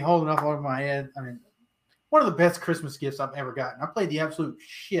picture of me holding up over my head. I mean, one of the best Christmas gifts I've ever gotten. I played the absolute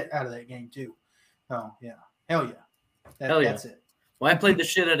shit out of that game too. Oh yeah. Hell yeah. That's it. Well, I played the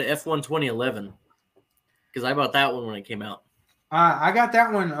shit out of F1 2011 because I bought that one when it came out. I got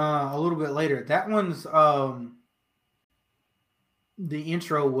that one a little bit later. That one's the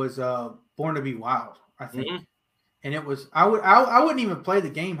intro was Born to Be Wild, I think, and it was I wouldn't even play the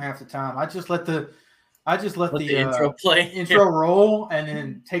game half the time. I just let the intro play, intro roll, and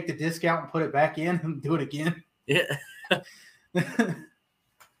then take the disc out and put it back in and do it again. Yeah.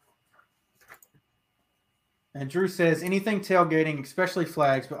 And Drew says, anything tailgating, especially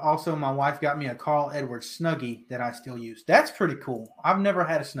flags, but also my wife got me a Carl Edwards Snuggie that I still use. That's pretty cool. I've never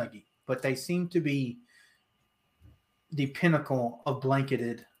had a Snuggie, but they seem to be the pinnacle of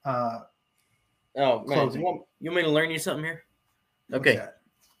blanketed clothing. You want me to learn you something here? Okay.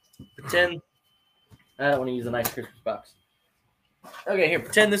 Pretend I don't want to use a nice Christmas box. Okay, here.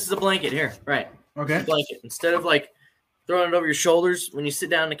 Pretend this is a blanket here. Right. Okay. Blanket. Instead of like throwing it over your shoulders when you sit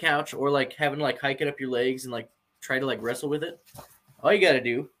down on the couch, or like having to like hike it up your legs and like try to like wrestle with it. All you got to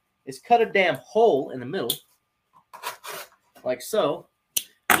do is cut a damn hole in the middle, like so.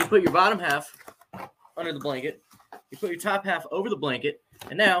 You put your bottom half under the blanket. You put your top half over the blanket,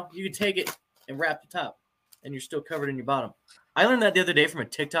 and now you can take it and wrap the top, and you're still covered in your bottom. I learned that the other day from a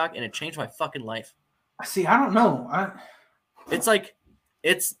TikTok, and it changed my fucking life. See, I don't know. It's like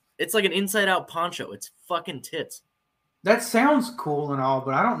an inside-out poncho. It's fucking tits. That sounds cool and all,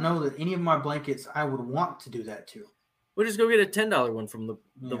 but I don't know that any of my blankets I would want to do that to. We'll just go get a $10 one from the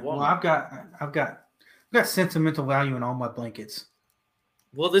Walmart. Well, I've got sentimental value in all my blankets.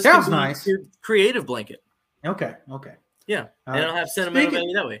 Well, this sounds nice. Your creative blanket. Okay. Yeah, and it'll have sentimental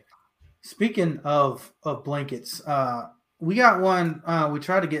value that way. Speaking of blankets, we got one. We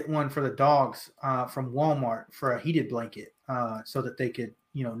tried to get one for the dogs from Walmart for a heated blanket, so that they could,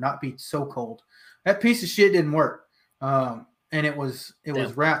 not be so cold. That piece of shit didn't work, and it was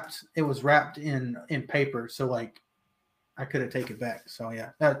wrapped. It was wrapped in paper, so like I could have taken it back. So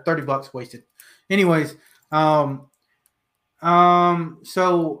yeah, $30 wasted. Anyways,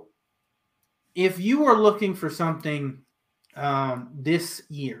 so if you were looking for something this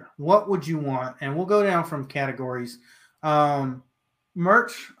year, what would you want? And we'll go down from categories.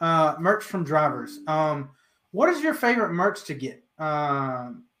 Merch from drivers. What is your favorite merch to get?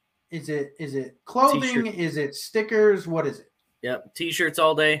 Is it clothing? T-shirt. Is it stickers? What is it? Yep, t-shirts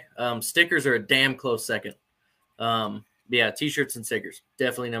all day. Stickers are a damn close second. Yeah, t-shirts and stickers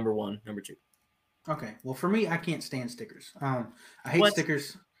definitely number one, number two. Okay, well for me, I can't stand stickers. I hate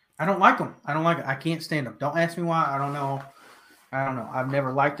stickers. I don't like them. I can't stand them. Don't ask me why. I don't know. I've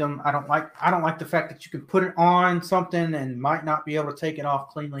never liked them. I don't like the fact that you can put it on something and might not be able to take it off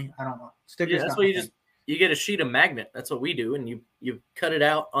cleanly. I don't know. Stickers. Yeah, that's why you get a sheet of magnet. That's what we do, and you cut it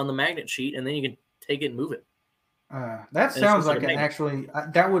out on the magnet sheet, and then you can take it and move it. That sounds like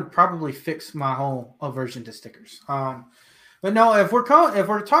that would probably fix my whole aversion to stickers. But no, if we're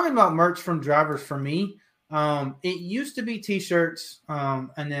talking about merch from drivers, for me, it used to be t-shirts,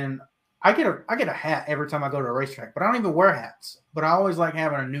 and then I get a hat every time I go to a racetrack, but I don't even wear hats. But I always like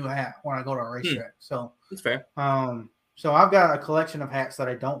having a new hat when I go to a racetrack. So that's fair. So I've got a collection of hats that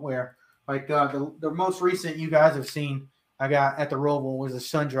I don't wear. Like the most recent you guys have seen, I got at the Roval was a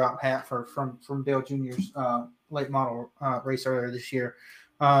Sun Drop hat from Dale Jr.'s late model race earlier this year.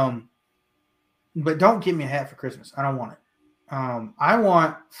 But don't give me a hat for Christmas. I don't want it. I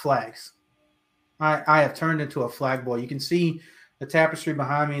want flags. I have turned into a flag boy. You can see the tapestry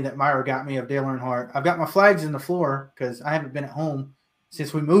behind me that Myra got me of Dale Earnhardt. I've got my flags in the floor because I haven't been at home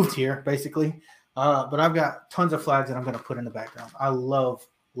since we moved here, basically. But I've got tons of flags that I'm going to put in the background. I love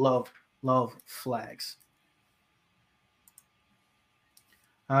flags.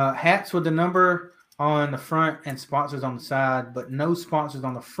 Hats with the number on the front and sponsors on the side, but no sponsors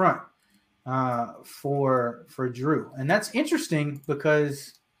on the front for Drew. And that's interesting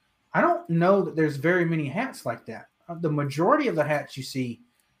because I don't know that there's very many hats like that. The majority of the hats you see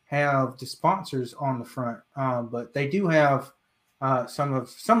have the sponsors on the front, but they do have some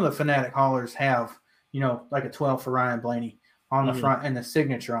of the Fanatic haulers have, like a 12 for Ryan Blaney on the front and the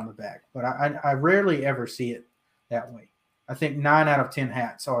signature on the back. But I rarely ever see it that way. I think 9 out of 10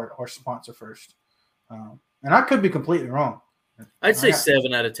 hats are sponsor first. And I could be completely wrong. I'd say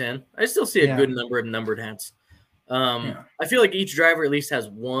 7 out of 10. I still see a good number of numbered hats. I feel like each driver at least has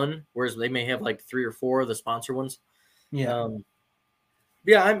one, whereas they may have like 3 or 4 of the sponsor ones. Yeah.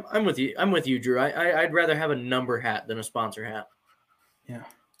 I'm with you. I'm with you, Drew. I'd rather have a number hat than a sponsor hat. Yeah.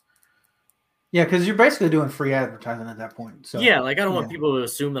 Yeah, because you're basically doing free advertising at that point. So yeah, like I don't want people to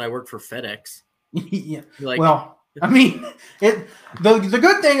assume that I work for FedEx. Yeah. Like, well, I mean, the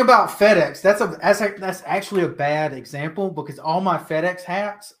good thing about FedEx, that's actually a bad example because all my FedEx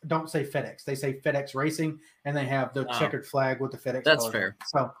hats don't say FedEx. They say FedEx Racing, and they have the checkered flag with the FedEx. That's color. fair.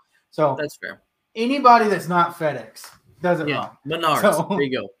 So that's fair. Anybody that's not FedEx does it wrong. Menards. So, there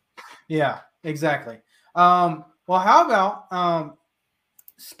you go. Yeah, exactly. Well, how about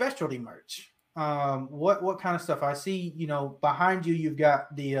specialty merch? What kind of stuff? I see, behind you, you've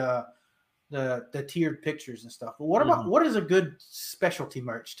got the tiered pictures and stuff. But what about what is a good specialty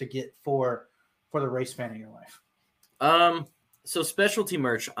merch to get for the race fan in your life? So specialty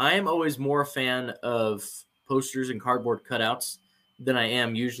merch, I am always more a fan of posters and cardboard cutouts than I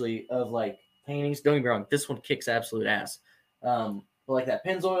am usually of like paintings. Don't get me wrong, this one kicks absolute ass. But like that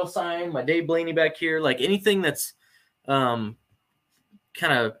Pennzoil sign, my Dave Blaney back here, like anything that's kind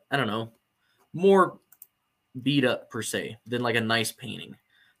of, I don't know, more beat up per se than like a nice painting.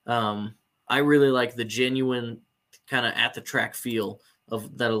 I really like the genuine kind of at the track feel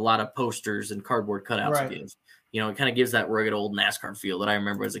of that a lot of posters and cardboard cutouts give. it kind of gives that rugged old NASCAR feel that I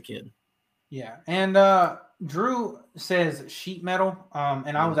remember as a kid. Yeah, and Drew says sheet metal,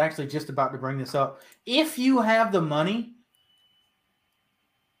 and I was actually just about to bring this up. If you have the money,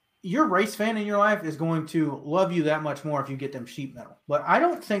 your race fan in your life is going to love you that much more if you get them sheet metal. But I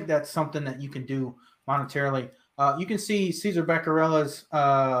don't think that's something that you can do monetarily. You can see Cesar Beccarella's,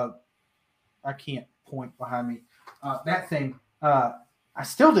 I can't point behind me, that thing. I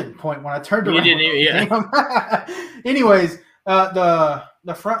still didn't point when I turned around. You didn't, yeah. Anyways,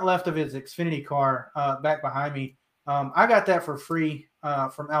 the front left of his Xfinity car back behind me, I got that for free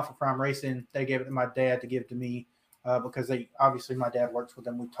from Alpha Prime Racing. They gave it to my dad to give it to me because obviously my dad works with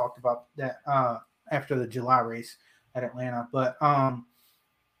them. We talked about that after the July race at Atlanta. But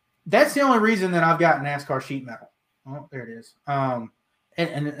that's the only reason that I've got NASCAR sheet metal. Oh, there it is.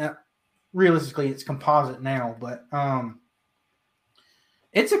 And realistically, it's composite now, but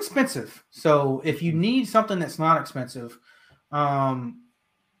it's expensive. So if you need something that's not expensive,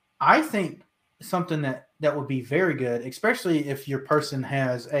 I think something that would be very good, especially if your person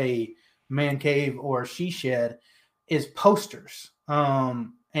has a man cave or a she shed, is posters.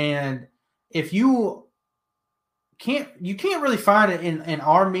 And if you can't really find it in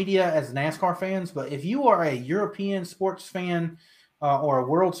our media as NASCAR fans, but if you are a European sports fan or a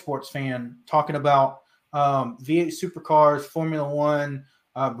world sports fan talking about V8 supercars, Formula One,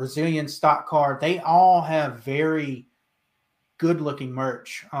 Brazilian stock car, they all have very good looking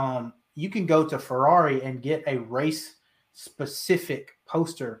merch. You can go to Ferrari and get a race specific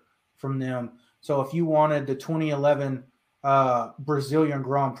poster from them. So if you wanted the 2011 Brazilian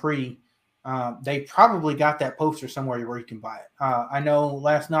Grand Prix, they probably got that poster somewhere where you can buy it. I know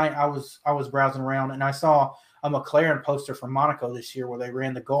last night I was browsing around and I saw a McLaren poster from Monaco this year where they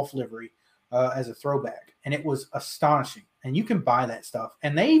ran the Gulf livery as a throwback, and it was astonishing. And you can buy that stuff,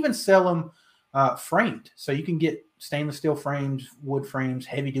 and they even sell them framed, so you can get stainless steel frames, wood frames,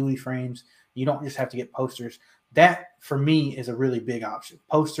 heavy duty frames. You don't just have to get posters. That for me is a really big option.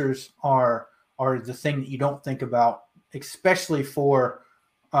 Posters are the thing that you don't think about, especially for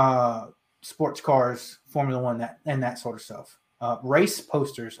sports cars, Formula One, that sort of stuff. Race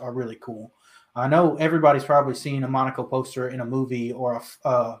posters are really cool. I know everybody's probably seen a Monaco poster in a movie or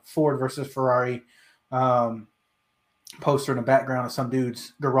a Ford versus Ferrari poster in the background of some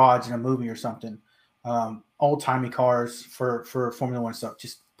dude's garage in a movie or something. Old-timey cars for Formula One stuff.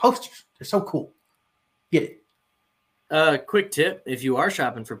 Just posters. They're so cool. Get it. Quick tip, if you are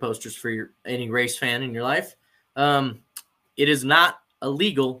shopping for posters for any race fan in your life, it is not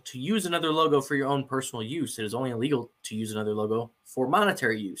illegal to use another logo for your own personal use. It is only illegal to use another logo for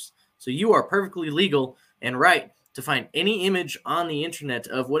monetary use. So you are perfectly legal and right to find any image on the internet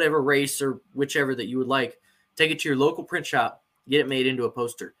of whatever race or whichever that you would like. Take it to your local print shop, get it made into a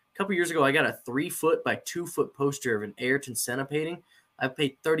poster. A couple years ago, I got a 3-foot by 2-foot poster of an Ayrton Senna painting. I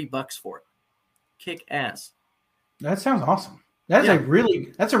paid $30 for it. Kick ass. That sounds awesome. That's a really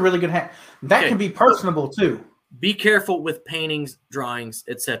good hack. That can be personable too. Be careful with paintings, drawings,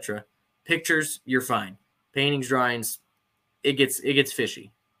 etc. Pictures, you're fine. Paintings, drawings, it gets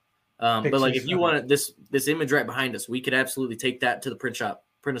fishy. But like if you want this image right behind us, we could absolutely take that to the print shop,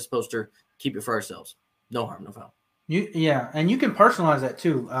 print us a poster, keep it for ourselves. No harm, no foul. And you can personalize that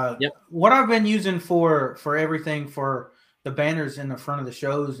too. Yep. What I've been using for everything for the banners in the front of the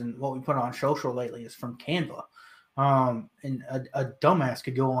shows and what we put on social lately is from Canva. And a dumbass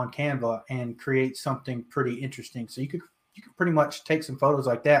could go on Canva and create something pretty interesting. So you could pretty much take some photos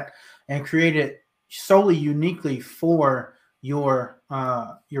like that and create it solely uniquely for your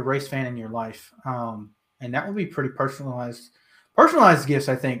race fan in your life. And that would be pretty personalized. Personalized gifts,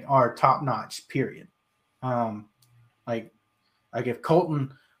 I think, are top notch, period. Like if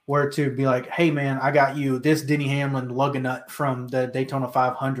Colton were to be like, hey man, I got you this Denny Hamlin lug a nut from the Daytona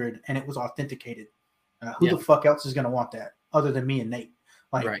 500 and it was authenticated. Who the fuck else is going to want that other than me and Nate?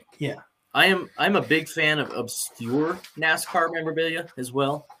 Like, right. Yeah. I'm a big fan of obscure NASCAR memorabilia as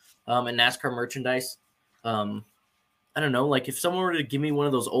well. And NASCAR merchandise. I don't know, like if someone were to give me one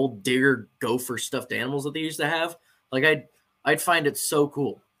of those old Digger Gopher stuffed animals that they used to have, like I'd find it so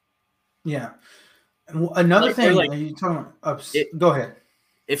cool. Yeah. Another thing, you talking about, go ahead.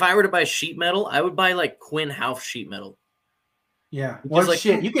 If I were to buy sheet metal, I would buy like Quinn Houff sheet metal. Yeah. Well,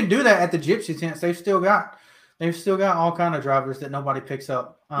 shit, you can do that at the Gypsy Tents. They've still got all kind of drivers that nobody picks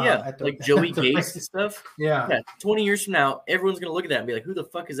up. Like Joey Gates and stuff. Yeah. 20 years from now, everyone's gonna look at that and be like, "Who the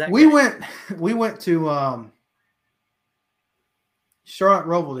fuck is that?" We went to Charlotte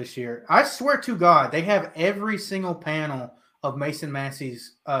Roval this year. I swear to God, they have every single panel of Mason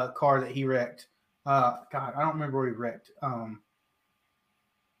Massey's car that he wrecked. God, I don't remember where he wrecked.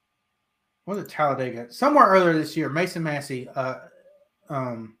 was it Talladega? Somewhere earlier this year, Mason Massey, a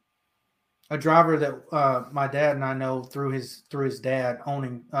driver that my dad and I know through his dad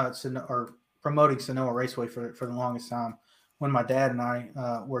owning or promoting Sonoma Raceway for the longest time. When my dad and I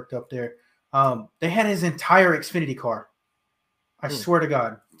worked up there, they had his entire Xfinity car. I swear to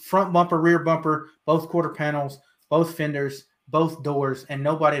God, front bumper, rear bumper, both quarter panels, both fenders, both doors, and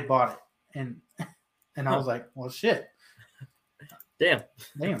nobody had bought it. And I was like, well, shit. Damn.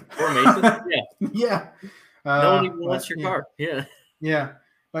 Poor Mason. Yeah. No one even wants your car. Yeah. Yeah.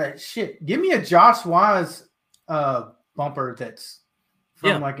 But shit, give me a Josh Wise bumper that's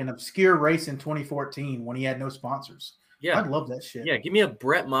from like an obscure race in 2014 when he had no sponsors. Yeah. I'd love that shit. Yeah. Give me a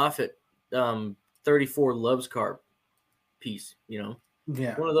Brett Moffitt 34 Loves car piece, you know?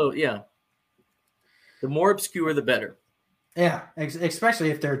 Yeah. One of those. Yeah. The more obscure, the better. Yeah.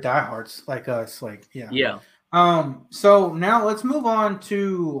 Especially if they're diehards like us. Like, yeah. Yeah. So now let's move on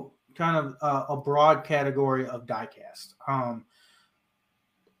to kind of a broad category of diecast.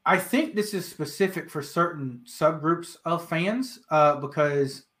 I think this is specific for certain subgroups of fans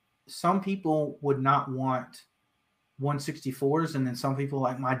because some people would not want 164s, and then some people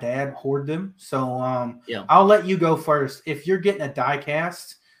like my dad hoard them. So I'll let you go first. If you're getting a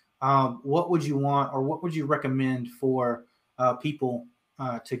diecast, what would you want, or what would you recommend for people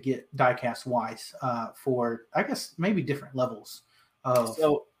to get diecast wise for, I guess, maybe different levels of.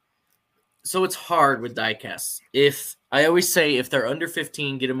 So it's hard with diecasts. I always say if they're under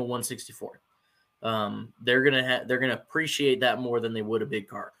 15, get them a 164. They're gonna appreciate that more than they would a big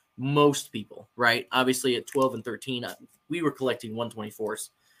car. Most people, right? Obviously, at 12 and 13, we were collecting 124s,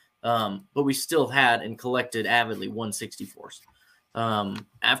 but we still had and collected avidly 164s.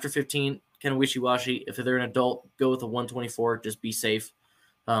 After 15, kind of wishy-washy. If they're an adult, go with a 124. Just be safe.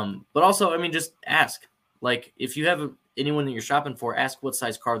 But also, I mean, just ask. Like, if you have anyone that you're shopping for, ask what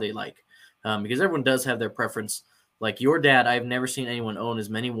size car they like. Because everyone does have their preference. Like your dad, I've never seen anyone own as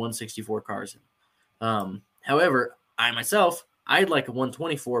many 164 cars. However, I myself, I'd like a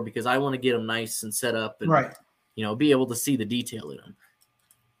 124 because I want to get them nice and set up and, be able to see the detail in them.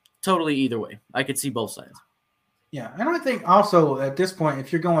 Totally either way. I could see both sides. Yeah, and I think also at this point,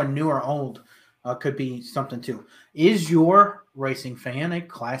 if you're going new or old, could be something too. Is your racing fan a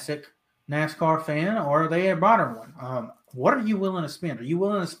classic NASCAR fan, or are they a modern one? What are you willing to spend? Are you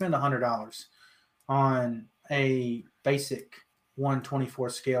willing to spend $100 on a basic 124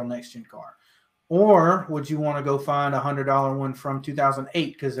 scale next gen car? Or would you want to go find a $100 one from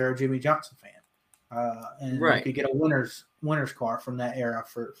 2008 because they're a Jimmy Johnson fan? And you could get a winner's car from that era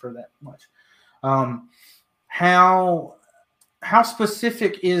for that much. How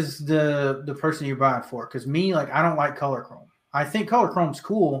specific is the person you're buying for? Because me, like, I don't like color chrome. I think color chrome's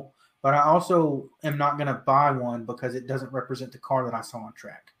cool, but I also am not going to buy one because it doesn't represent the car that I saw on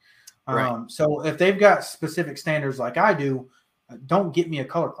track. So if they've got specific standards like I do, don't get me a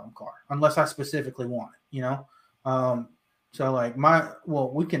color chrome car unless I specifically want it, So like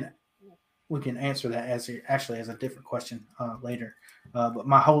we can answer that as a different question later. But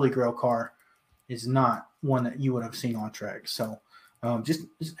my Holy Grail car is not one that you would have seen on track. So just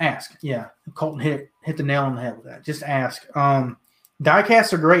ask. Yeah, Colton hit the nail on the head with that. Just ask.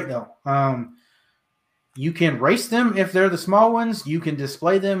 Diecasts are great though. You can race them if they're the small ones. You can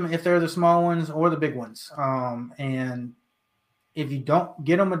display them if they're the small ones or the big ones. And if you don't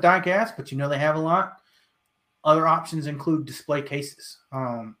get them a diecast, but they have a lot, other options include display cases.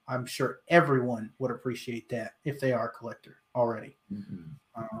 I'm sure everyone would appreciate that if they are a collector already. Mm-hmm.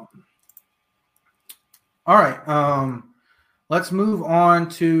 All right. Let's move on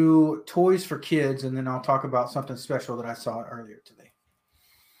to toys for kids, and then I'll talk about something special that I saw earlier today.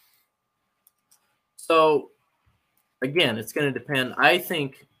 So, again, it's going to depend. I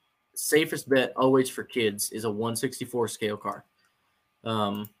think safest bet always for kids is a 164 scale car.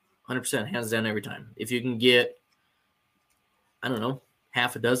 100%, hands down every time. If you can get, I don't know,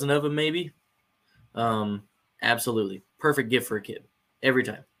 half a dozen of them maybe, absolutely. Perfect gift for a kid every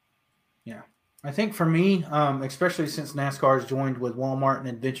time. Yeah. I think for me, especially since NASCAR has joined with Walmart and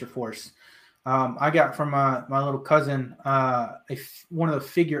Adventure Force, I got from my little cousin one of the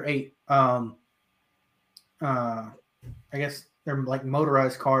figure 8. I guess they're like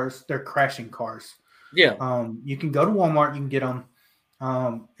motorized cars. They're crashing cars. Yeah. You can go to Walmart. You can get them.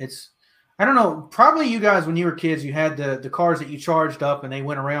 I don't know. Probably you guys, when you were kids, you had the cars that you charged up and they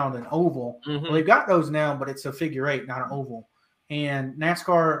went around an oval. Mm-hmm. Well, they've got those now, but it's a figure 8, not an oval. And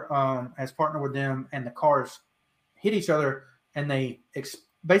NASCAR has partnered with them, and the cars hit each other, and they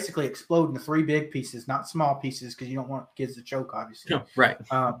basically explode into 3 big pieces, not small pieces, because you don't want kids to choke, obviously. No, right.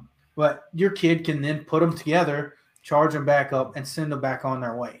 But your kid can then put them together charge them back up, and send them back on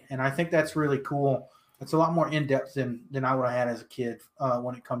their way. And I think that's really cool. It's a lot more in depth than I would have had as a kid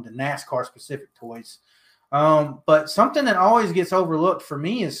when it comes to NASCAR specific toys. But something that always gets overlooked for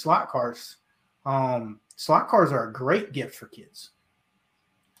me is slot cars. Slot cars are a great gift for kids.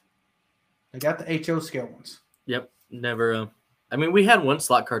 They got the HO scale ones. Yep, never. I mean, we had one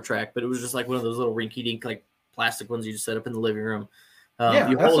slot car track, but it was just like one of those little rinky-dink like plastic ones you just set up in the living room.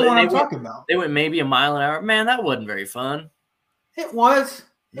 Yeah, that's the one I'm talking about. They went maybe a mile an hour. Man, that wasn't very fun. It was.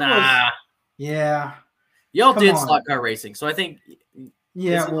 Yeah. Y'all did slot car racing, so I think.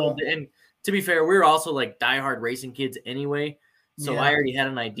 Yeah, and to be fair, we were also like diehard racing kids anyway, so I already had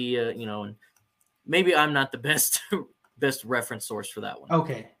an idea, and maybe I'm not the best reference source for that one.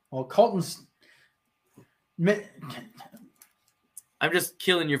 Okay, well, Colton's. I'm just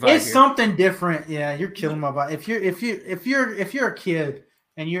killing your vibe. It's here. Something different. Yeah, you're killing my vibe. If you're a kid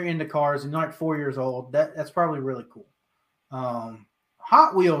and you're into cars and you're like 4 years old, that's probably really cool.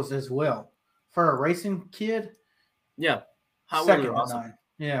 Hot Wheels as well for a racing kid. Yeah, Hot Wheels are awesome.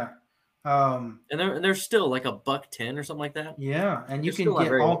 Yeah. And they're still like $110 or something like that. Yeah, and you can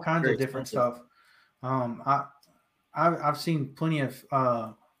get all kinds of different stuff. I've seen plenty of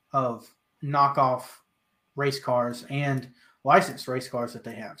knockoff race cars and licensed race cars that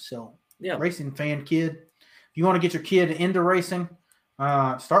they have. So, yeah, racing fan kid, if you want to get your kid into racing,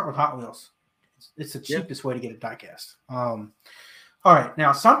 start with Hot Wheels. It's the cheapest way to get a diecast. All right,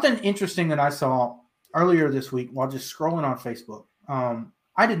 now something interesting that I saw earlier this week while just scrolling on Facebook.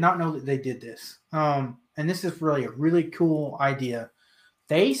 I did not know that they did this. And this is really a really cool idea.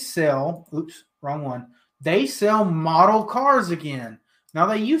 They sell, wrong one. They sell model cars again. Now,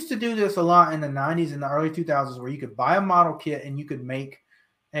 they used to do this a lot in the 90s and the early 2000s where you could buy a model kit and you could make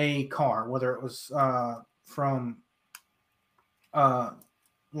a car, whether it was from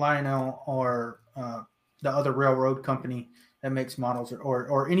Lionel or the other railroad company that makes models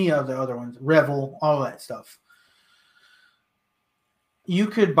or any of the other ones, Revel, all that stuff. You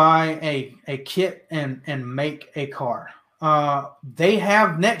could buy a kit and make a car. They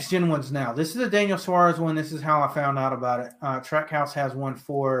have next gen ones now. This is a Daniel Suarez one. This is how I found out about it. Trackhouse has one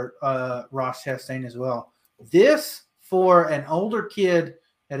for Ross Chastain as well. This for an older kid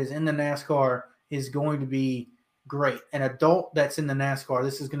that is in the NASCAR is going to be great. An adult that's in the NASCAR,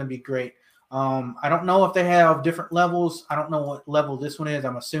 this is going to be great. I don't know if they have different levels. I don't know what level this one is.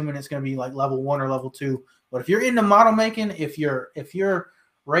 I'm assuming it's going to be like level 1 or level 2. But if you're into model making, if your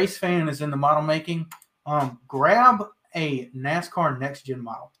race fan is into model making, grab a NASCAR next gen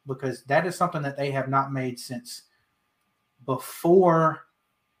model because that is something that they have not made since before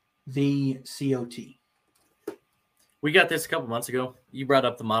the COT. We got this a couple months ago. You brought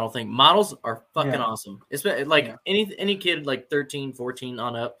up the model thing. Models are fucking awesome. It's like any kid like 13, 14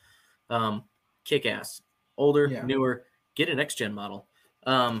 on up, kick ass. Older, newer, get a next gen model.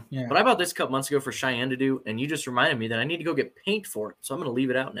 But I bought this a couple months ago for Cheyenne to do, and you just reminded me that I need to go get paint for it, so I'm going to leave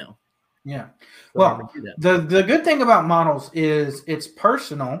it out now. Yeah. Well, the good thing about models is it's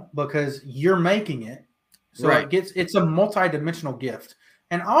personal because you're making it, so it's a multi-dimensional gift,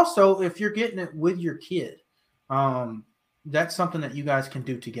 and also if you're getting it with your kid, that's something that you guys can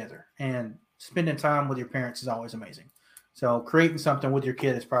do together. And spending time with your parents is always amazing. So creating something with your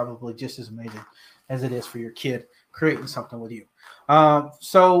kid is probably just as amazing as it is for your kid creating something with you.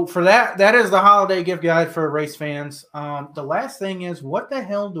 So for that is the holiday gift guide for race fans. The last thing is, what the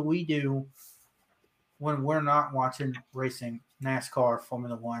hell do we do when we're not watching racing, NASCAR,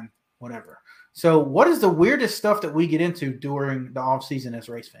 Formula One, whatever? So what is the weirdest stuff that we get into during the off season as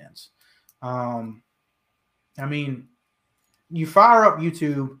race fans? I mean, you fire up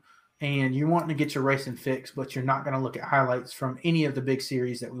YouTube and you're wanting to get your racing fix, but you're not going to look at highlights from any of the big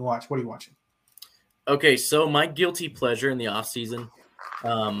series that we watch. What are you watching? Okay, so my guilty pleasure in the off season,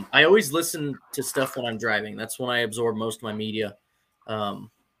 I always listen to stuff when I'm driving. That's when I absorb most of my media.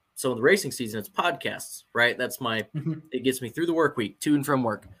 So in the racing season, it's podcasts, right? That's it gets me through the work week, to and from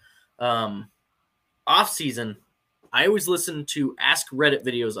work. Off season, I always listen to Ask Reddit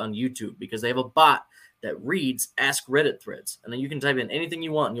videos on YouTube because they have a bot that reads Ask Reddit threads. And then you can type in anything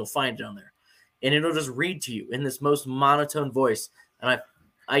you want and you'll find it on there. And it'll just read to you in this most monotone voice. And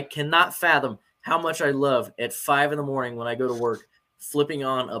I cannot fathom how much I love at 5 a.m. when I go to work, flipping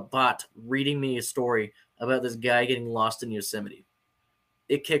on a bot reading me a story about this guy getting lost in Yosemite.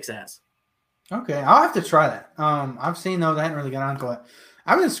 It kicks ass. Okay, I'll have to try that. I've seen those. I hadn't really got onto it.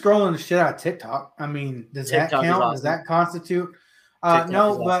 I've been scrolling the shit out of TikTok. I mean, does TikTok that count? Awesome. Does that constitute? No,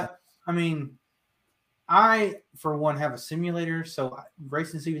 awesome. But I mean, I for one have a simulator, so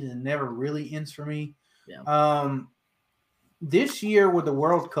racing season never really ends for me. This year with the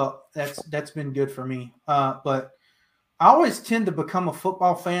World Cup, that's been good for me. But I always tend to become a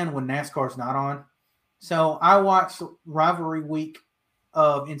football fan when NASCAR's not on. So I watch rivalry week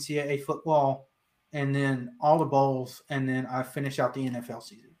of NCAA football and then all the bowls, and then I finish out the NFL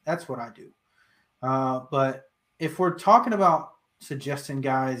season. That's what I do. But if we're talking about suggesting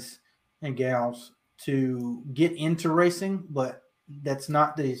guys and gals to get into racing, but that's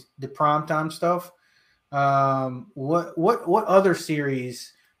not the primetime stuff, what other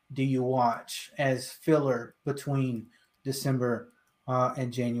series do you watch as filler between December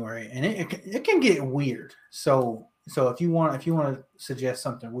and January? And it can get weird. So if you want to suggest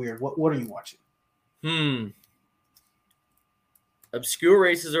something weird, what are you watching? Obscure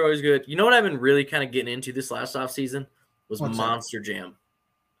races are always good. You know what I've been really kind of getting into this last off season was What's Monster Jam.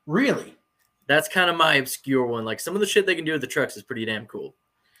 Really? That's kind of my obscure one. Like some of the shit they can do with the trucks is pretty damn cool.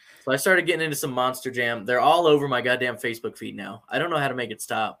 So I started getting into some Monster Jam. They're all over my goddamn Facebook feed now. I don't know how to make it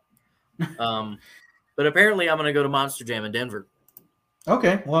stop. But apparently I'm going to go to Monster Jam in Denver.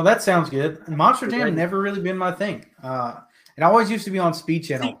 Okay. Well, that sounds good. Monster Jam never really been my thing. It always used to be on Speed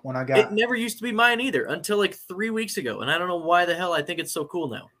Channel when I got. It never used to be mine either until like 3 weeks ago. And I don't know why the hell I think it's so cool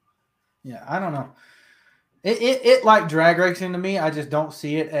now. Yeah, I don't know. It like drag racing to me. I just don't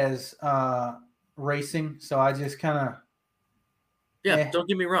see it as racing. So I just kind of. Yeah, don't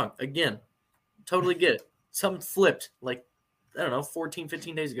get me wrong. Again, totally get it. Something flipped like, I don't know, 14,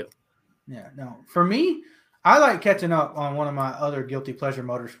 15 days ago. Yeah, no. For me, I like catching up on one of my other guilty pleasure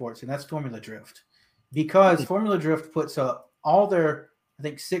motorsports, and that's Formula Drift. Because Formula Drift puts up all their, I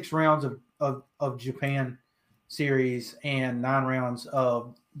think, 6 rounds of Japan series and 9 rounds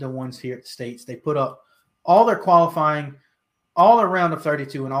of the ones here at the States. They put up all their qualifying, all their round of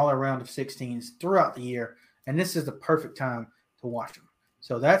 32 and all their round of 16s throughout the year. And this is the perfect time to watch them.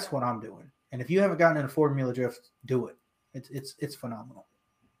 So that's what I'm doing. And if you haven't gotten into Formula Drift, do it. It's phenomenal.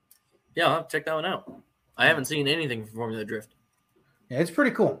 Yeah, I'll check that one out. I haven't seen anything from Formula Drift. Yeah, it's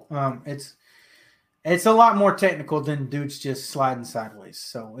pretty cool. It's a lot more technical than dudes just sliding sideways.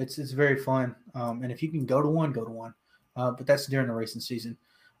 So it's very fun. And if you can go to one, go to one. But that's during the racing season.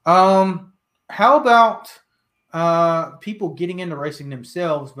 How about people getting into racing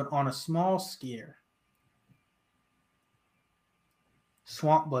themselves, but on a small scale?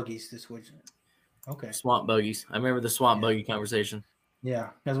 Swamp buggies this weekend. Okay. Swamp buggies. I remember the swamp buggy conversation. Yeah,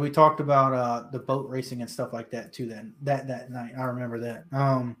 because we talked about the boat racing and stuff like that too. That night, I remember that.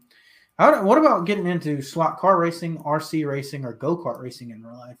 What about getting into slot car racing, RC racing, or go-kart racing in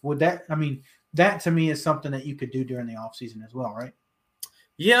real life? Would that? I mean, that to me is something that you could do during the off season as well, right?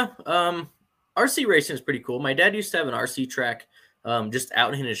 Yeah, RC racing is pretty cool. My dad used to have an RC track just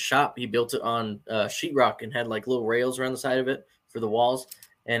out in his shop. He built it on sheetrock and had like little rails around the side of it for the walls.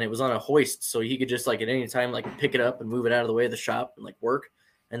 And it was on a hoist, so he could just like at any time like pick it up and move it out of the way of the shop and like work,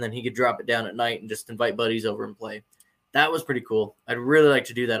 and then he could drop it down at night and just invite buddies over and play. That was pretty cool. I'd really like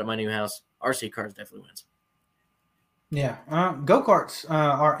to do that at my new house. RC cars definitely wins. Yeah, go-karts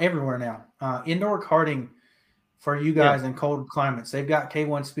are everywhere now. Indoor karting for you guys in cold climates. They've got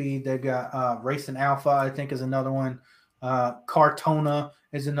K1 Speed. They've got Racing Alpha, I think, is another one. Kartona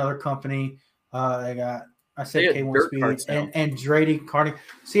is another company. They got. I said K1 Speed and Andretti karting.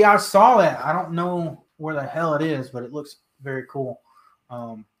 See, I saw that. I don't know where the hell it is, but it looks very cool.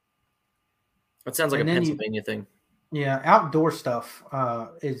 That sounds like a Pennsylvania thing. Yeah, outdoor stuff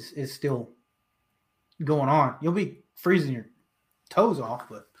is still going on. You'll be freezing your toes off,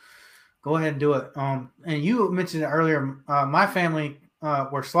 but go ahead and do it. And you mentioned it earlier. My family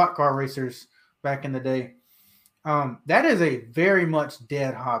were slot car racers back in the day. That is a very much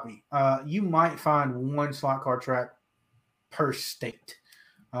dead hobby. You might find one slot car track per state.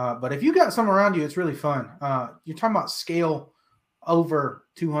 But if you got some around you, it's really fun. You're talking about scale over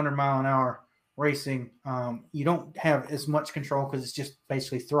 200 mile an hour racing. You don't have as much control because it's just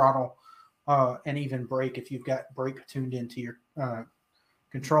basically throttle and even brake if you've got brake tuned into your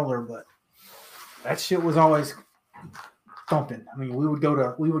controller. But that shit was always thumping. I mean, we would go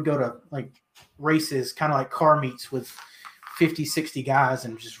to like races, kind of like car meets with 50, 60 guys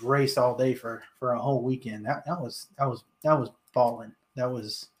and just race all day for a whole weekend. That was balling. That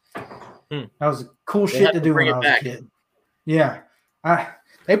was a cool shit to do when I was a kid. Yeah.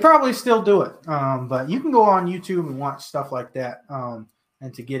 They probably still do it. But you can go on YouTube and watch stuff like that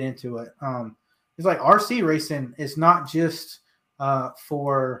and to get into it. It's like RC racing is not just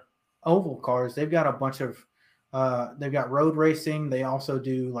for oval cars. They've got a bunch of they've got road racing. They also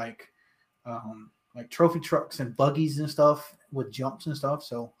do like trophy trucks and buggies and stuff with jumps and stuff.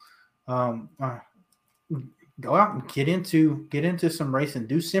 So go out and get into some racing.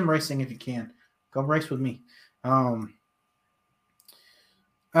 Do sim racing if you can. Come race with me.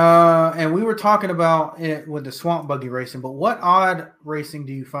 And we were talking about it with the swamp buggy racing, but what odd racing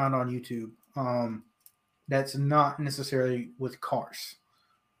do you find on YouTube that's not necessarily with cars?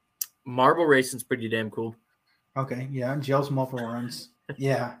 Marble racing's pretty damn cool. Okay, yeah, Gels multiple runs.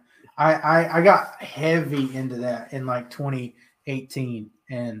 Yeah, I got heavy into that in like 2018,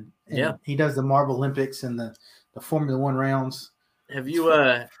 and yeah, he does the Marble Olympics and the Formula One rounds. Have you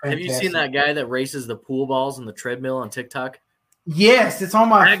seen that guy that races the pool balls on the treadmill on TikTok? Yes, it's on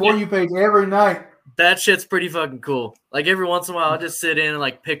my For You page every night. That shit's pretty fucking cool. Like every once in a while, I'll just sit in and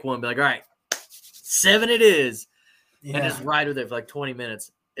like pick one, be like, all right, 7 it is, and just ride with it for like 20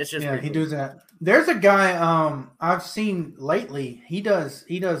 minutes. It's just he does that. There's a guy I've seen lately. He does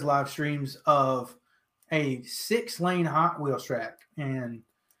live streams of a 6-lane Hot Wheels track, and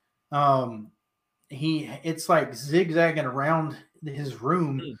it's like zigzagging around his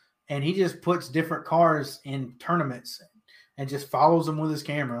room, and he just puts different cars in tournaments and just follows them with his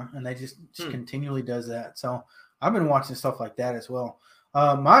camera, and they just continually does that. So I've been watching stuff like that as well.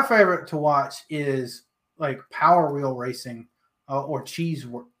 My favorite to watch is like Power Wheel racing or cheese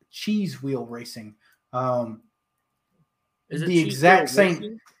wheel racing. Is it the exact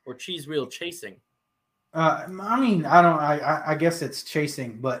same or cheese wheel chasing? I mean, I guess it's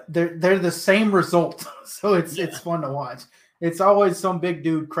chasing, but they're the same result, so it's fun to watch. It's always some big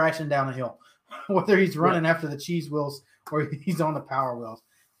dude crashing down a hill, whether he's running after the cheese wheels or he's on the Power Wheels.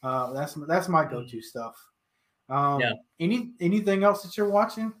 That's my go-to stuff. Anything else that you're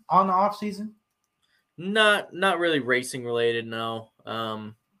watching on the off season? Not really racing related. No.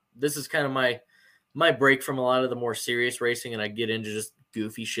 This is kind of my break from a lot of the more serious racing, and I get into just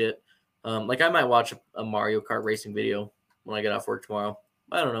goofy shit. Like I might watch a Mario Kart racing video when I get off work tomorrow.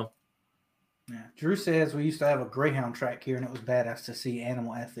 I don't know. Yeah. Drew says we used to have a Greyhound track here, and it was badass to see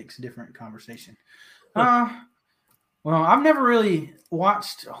animal ethics, different conversation. Well, I've never really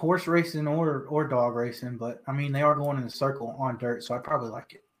watched horse racing or dog racing, but I mean they are going in a circle on dirt, so I probably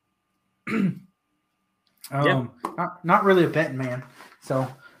like it. Not really a betting man, so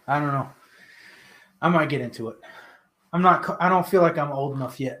I don't know. I might get into it. I don't feel like I'm old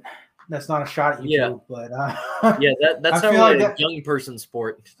enough yet. That's not a shot at you, but that's not really a young person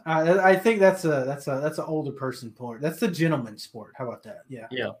sport. I think that's an older person sport. That's the gentleman sport. How about that? Yeah.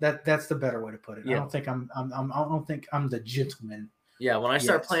 That's the better way to put it. Yeah. I don't think I'm the gentleman. Yeah, when I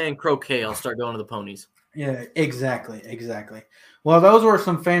start playing croquet, I'll start going to the ponies. Yeah, exactly. Well, those were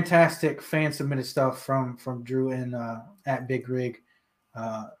some fantastic fan submitted stuff from Drew and at Big Rig,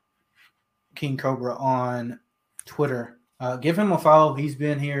 King Cobra on Twitter. Give him a follow. He's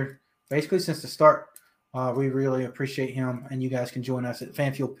been here basically since the start. We really appreciate him, and you guys can join us at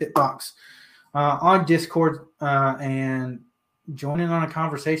Fanfuel Pitbox on Discord and join in on a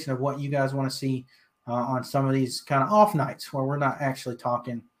conversation of what you guys want to see on some of these kind of off nights where we're not actually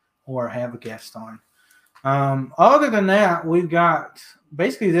talking or have a guest on. Other than that, we've got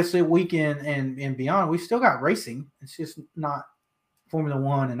basically this weekend and beyond. We've still got racing. It's just not Formula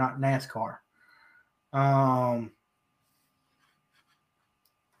One and not NASCAR.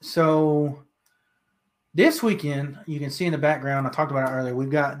 So this weekend, you can see in the background, I talked about it earlier,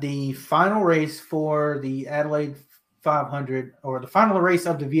 we've got the final race for the Adelaide 500, or the final race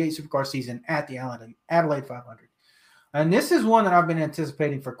of the V8 Supercar season at the Adelaide 500. And this is one that I've been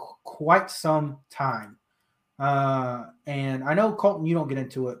anticipating for quite some time. And I know, Colton, you don't get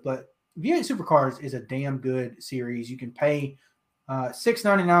into it, but V8 Supercars is a damn good series. You can pay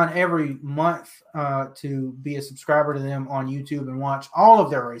 $6.99 every month to be a subscriber to them on YouTube and watch all of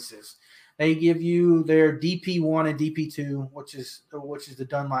their races. They give you their DP1 and DP2, which is the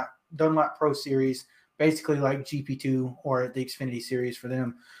Dunlop Pro Series, basically like GP2 or the Xfinity Series for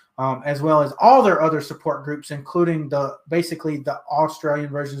them, as well as all their other support groups, including the Australian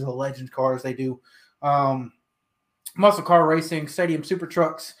versions of the Legends cars. They do muscle car racing, stadium super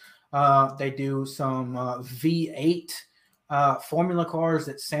trucks. They do some V8 formula cars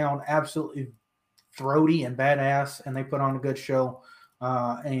that sound absolutely throaty and badass, and they put on a good show.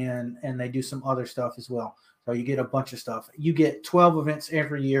 And they do some other stuff as well. So you get a bunch of stuff. You get 12 events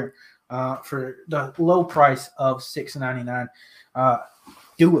every year for the low price of $6.99.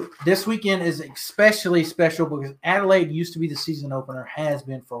 Do it. This weekend is especially special because Adelaide used to be the season opener, has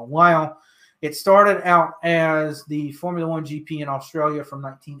been for a while. It started out as the Formula One GP in Australia from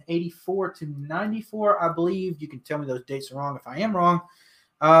 1984 to 94, I believe. You can tell me those dates are wrong if I am wrong.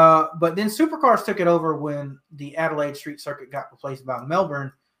 But then Supercars took it over when the Adelaide Street Circuit got replaced by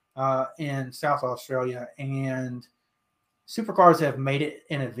Melbourne in South Australia. And Supercars have made it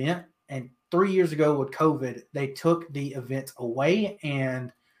an event. And 3 years ago with COVID, they took the event away.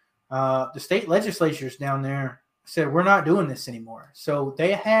 And the state legislatures down there said, we're not doing this anymore. So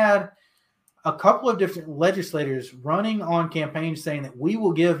they had a couple of different legislators running on campaigns saying that we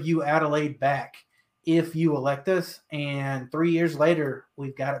will give you Adelaide back if you elect us. And 3 years later,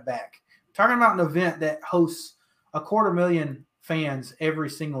 we've got it back. Talking about an event that hosts 250,000 fans every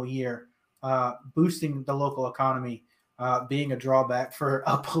single year, boosting the local economy, being a drawback for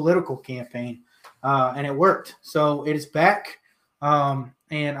a political campaign. And it worked. So it is back.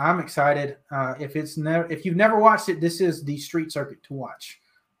 And I'm excited. If you've never watched it, this is the street circuit to watch.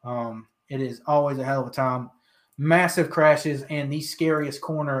 It is always a hell of a time. Massive crashes and the scariest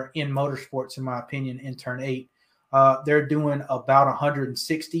corner in motorsports, in my opinion, in turn 8. They're doing about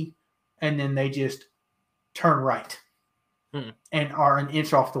 160, and then they just turn right and are an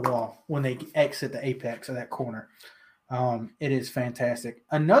inch off the wall when they exit the apex of that corner. It is fantastic.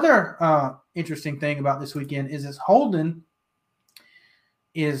 Another interesting thing about this weekend is Holden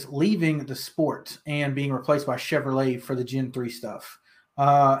is leaving the sport and being replaced by Chevrolet for the Gen 3 stuff.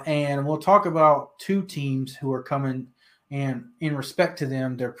 And we'll talk about 2 teams who are coming, and in respect to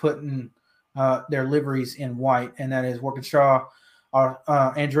them, they're putting their liveries in white, and that is Walkinshaw,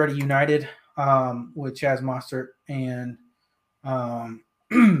 Andretti United with Chaz Mostert, and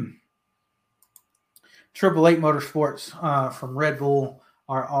Triple Eight Motorsports from Red Bull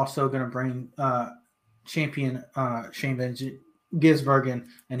are also going to bring champion Shane Van Gisbergen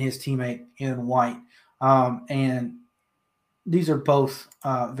and his teammate in white. And these are both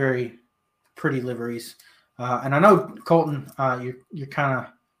very pretty liveries. And I know, Colton, you're kind of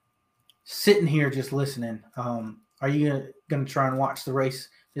sitting here just listening. Are you going to try and watch the race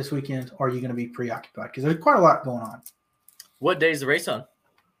this weekend, or are you going to be preoccupied? Because there's quite a lot going on. What day is the race on?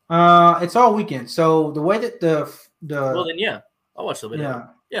 It's all weekend. So the way that the well, then yeah, I'll watch the video.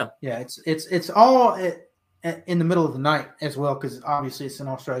 Yeah. It's all in the middle of the night as well, because obviously it's in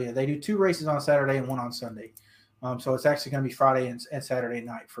Australia. They do 2 races on Saturday and 1 on Sunday. So it's actually going to be Friday and Saturday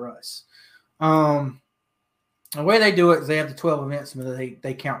night for us. The way they do it is they have the 12 events, and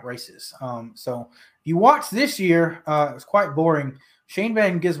they count races. So you watch this year, it was quite boring. Shane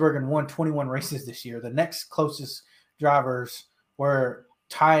Van Gisbergen won 21 races this year. The next closest drivers were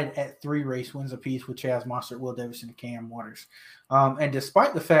tied at 3 race wins apiece with Chaz Mostert, Will Davison, and Cam Waters. And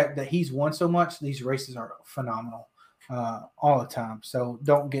despite the fact that he's won so much, these races are phenomenal all the time. So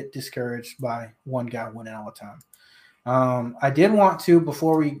don't get discouraged by one guy winning all the time. I did want to,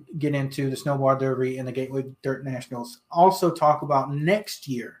 before we get into the Snowball Derby and the Gateway Dirt Nationals, also talk about next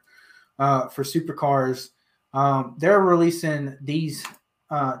year for supercars. They're releasing these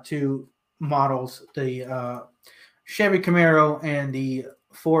 2 models, the Chevy Camaro and the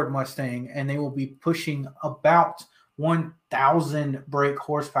Ford Mustang, and they will be pushing about 1,000 brake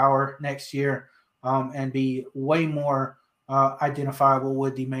horsepower next year and be way more identifiable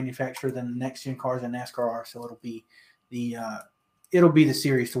with the manufacturer than the next gen cars in NASCAR are. So it'll be the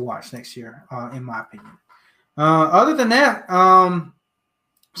series to watch next year, in my opinion. Other than that,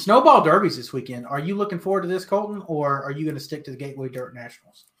 Snowball Derbies this weekend. Are you looking forward to this, Colton, or are you going to stick to the Gateway Dirt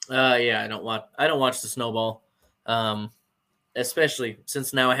Nationals? Yeah, I don't watch the Snowball, especially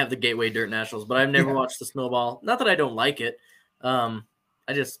since now I have the Gateway Dirt Nationals. But I've never watched the Snowball. Not that I don't like it.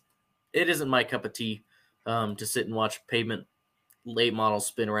 It isn't my cup of tea to sit and watch pavement late models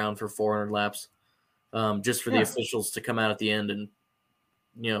spin around for 400 laps, just for the officials to come out at the end and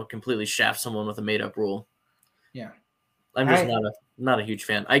completely shaft someone with a made up rule. Yeah. I'm just not a huge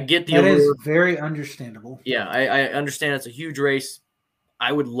fan. I get the that allure. Is very understandable. Yeah, I understand it's a huge race.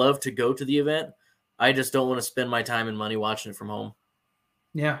 I would love to go to the event. I just don't want to spend my time and money watching it from home.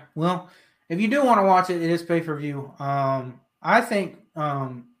 Yeah, well, if you do want to watch it, it is pay-per-view. I think it's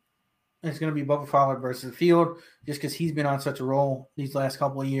going to be Bubba Fowler versus Field, just because he's been on such a roll these last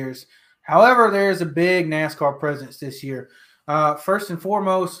couple of years. However, there's a big NASCAR presence this year. First and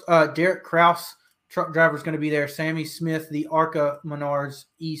foremost, Derek Kraus, truck driver, is going to be there. Sammy Smith, the ARCA Menards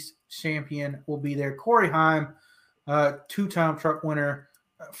East champion, will be there. Corey Heim, 2-time truck winner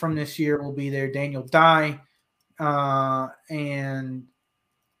from this year, will be there. Daniel Dye, and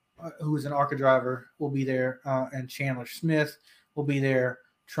who is an ARCA driver, will be there. And Chandler Smith will be there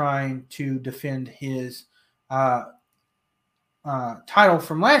trying to defend his title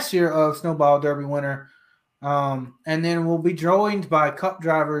from last year of Snowball Derby winner. And then we'll be joined by Cup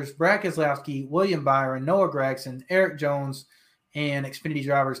drivers Brad Keselowski, William Byron, Noah Gragson, Eric Jones, and Xfinity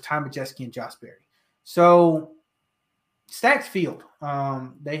drivers Ty Majeski and Josh Berry. So stacked field.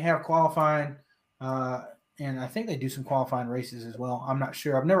 They have qualifying, and I think they do some qualifying races as well. I'm not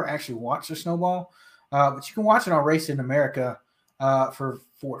sure. I've never actually watched a Snowball, but you can watch it on Race in America for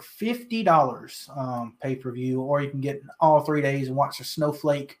 $50 pay-per-view, or you can get all 3 days and watch the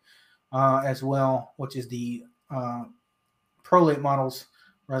Snowflake as well, which is the pro late models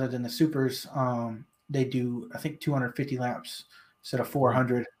rather than the supers. They do, I think, 250 laps instead of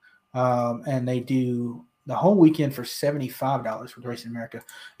 400. And they do the whole weekend for $75 with Racing America.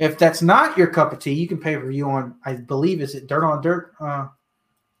 If that's not your cup of tea, you can pay per view on, I believe, is it Dirt on Dirt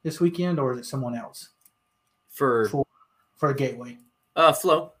this weekend, or is it someone else? For a Gateway.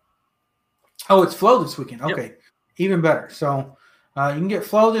 Flow. Oh, it's Flow this weekend. Okay. Yep. Even better. So you can get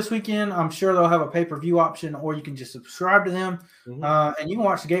Flow this weekend. I'm sure they'll have a pay-per-view option, or you can just subscribe to them. And you can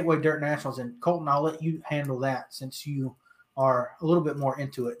watch the Gateway Dirt Nationals. And Colton, I'll let you handle that since you are a little bit more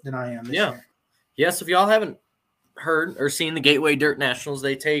into it than I am this year. Yes, if y'all haven't heard or seen the Gateway Dirt Nationals,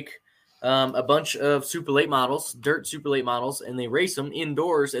 they take a bunch of super late models, dirt super late models, and they race them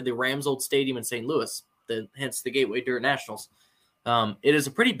indoors at the Rams Old Stadium in St. Louis, hence the Gateway Dirt Nationals. It is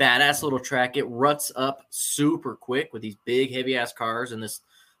a pretty badass little track. It ruts up super quick with these big, heavy-ass cars and this,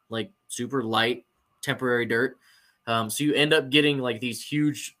 like, super light temporary dirt. So you end up getting, like, these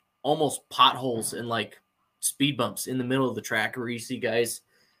huge, almost potholes and, like, speed bumps in the middle of the track where you see guys,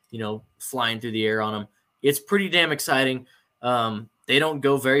 flying through the air on them. It's pretty damn exciting. They don't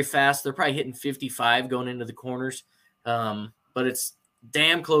go very fast. They're probably hitting 55 going into the corners. But it's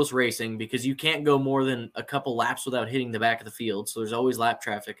damn close racing because you can't go more than a couple laps without hitting the back of the field. So there's always lap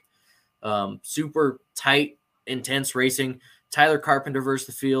traffic. Super tight, intense racing. Tyler Carpenter versus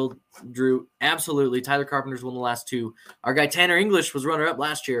the field. Drew, absolutely. Tyler Carpenter's won the last two. Our guy Tanner English was runner-up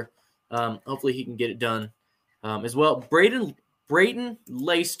last year. Hopefully he can get it done as well. Brayden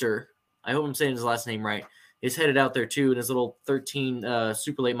Leister, I hope I'm saying his last name right, is headed out there too in his little 13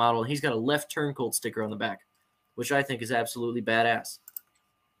 super late model. And he's got a left turn colt sticker on the back, which I think is absolutely badass.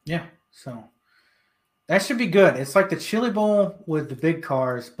 Yeah, so that should be good. It's like the Chili Bowl with the big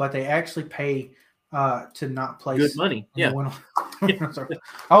cars, but they actually pay to not place good money. Yeah.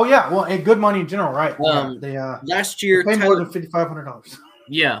 Oh yeah, well, and good money in general, right? Last year, they pay more than $5,500.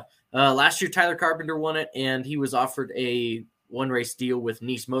 Yeah, last year Tyler Carpenter won it, and he was offered a one race deal with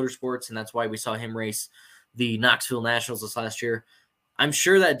Nice Motorsports, and that's why we saw him race the Knoxville Nationals this last year. I'm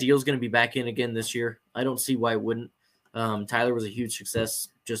sure that deal is going to be back in again this year. I don't see why it wouldn't. Tyler was a huge success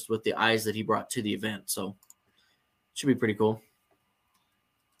just with the eyes that he brought to the event. So it should be pretty cool.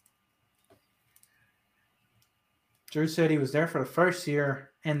 Drew said he was there for the first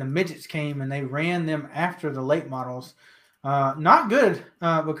year and the midgets came and they ran them after the late models. Not good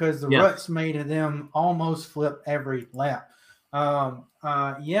because the ruts made them almost flip every lap.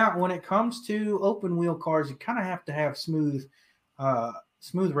 When it comes to open wheel cars, you kind of have to have smooth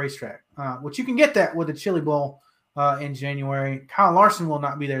racetrack, which you can get that with the Chili Bowl in January. Kyle Larson will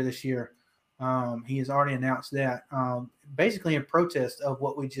not be there this year. He has already announced that, basically in protest of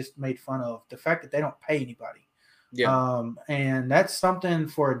what we just made fun of, the fact that they don't pay anybody. Yeah. And that's something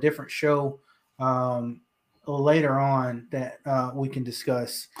for a different show later on that we can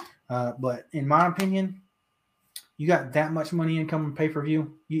discuss. But in my opinion, you got that much money in coming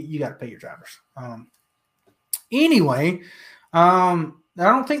pay-per-view, you got to pay your drivers. Anyway, I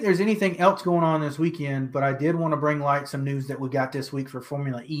don't think there's anything else going on this weekend, but I did want to bring light some news that we got this week for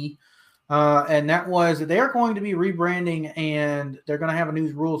Formula E. And that was that they are going to be rebranding and they're going to have a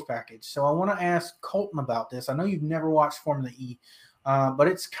new rules package. So I want to ask Colton about this. I know you've never watched Formula E, but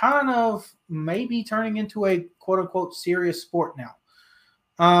it's kind of maybe turning into a quote-unquote serious sport now.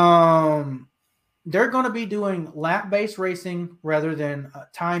 They're going to be doing lap-based racing rather than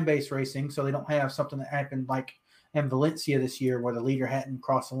time-based racing, so they don't have something that happened like in Valencia this year where the leader hadn't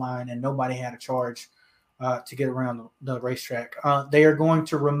crossed the line and nobody had a charge to get around the racetrack. They are going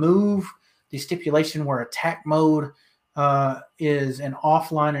to remove the stipulation where attack mode is an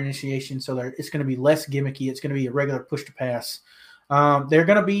offline initiation, so it's going to be less gimmicky. It's going to be a regular push to pass. They're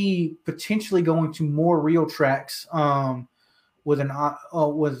going to be potentially going to more real tracks with an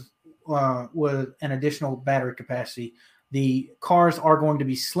additional battery capacity. The cars are going to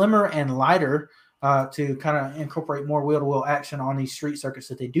be slimmer and lighter to kind of incorporate more wheel-to-wheel action on these street circuits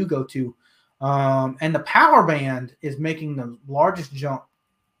that they do go to. And the power band is making the largest jump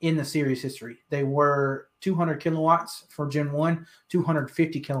in the series history. They were 200 kilowatts for Gen 1,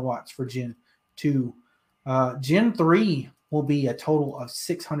 250 kilowatts for Gen 2. Gen 3 will be a total of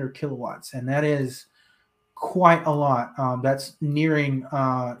 600 kilowatts, and that is quite a lot. That's nearing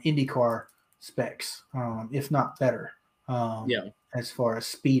IndyCar specs, if not better, as far as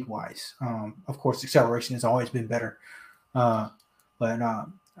speed-wise. Of course, acceleration has always been better. But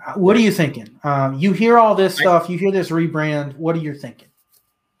what are you thinking? You hear all this stuff. You hear this rebrand. What are you thinking?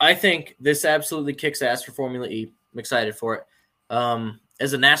 I think this absolutely kicks ass for Formula E. I'm excited for it.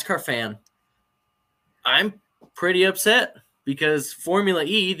 As a NASCAR fan, I'm pretty upset because Formula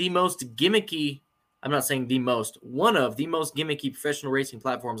E, the most gimmicky I'm not saying the most, one of the most gimmicky professional racing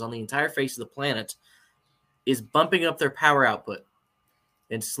platforms on the entire face of the planet is bumping up their power output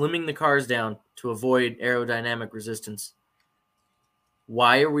and slimming the cars down to avoid aerodynamic resistance.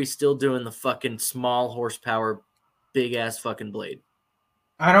 Why are we still doing the fucking small horsepower, big ass fucking blade?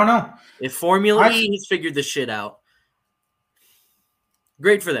 I don't know. If Formula E has figured this shit out,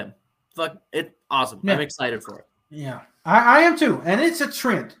 great for them. Fuck it, awesome. Yeah. I'm excited for it. Yeah, I am too, and it's a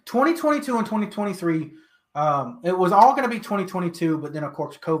trend. 2022 and 2023. It was all going to be 2022, but then of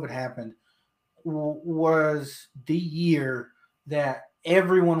course COVID happened. Was the year that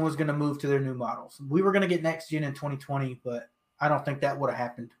everyone was going to move to their new models. We were going to get next gen in 2020, but I don't think that would have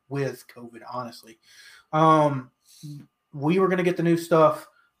happened with COVID, honestly. We were going to get the new stuff.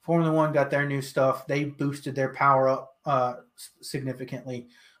 Formula One got their new stuff. They boosted their power up significantly.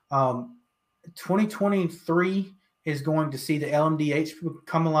 2023 is going to see the LMDH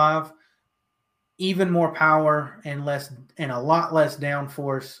come alive. Even more power and a lot less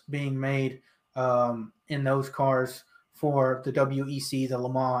downforce being made in those cars for the WEC, the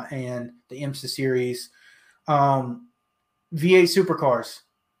Le Mans, and the IMSA series. V8 supercars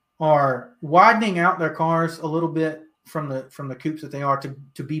are widening out their cars a little bit from the coupes that they are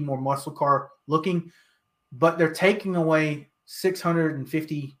to be more muscle car looking, but they're taking away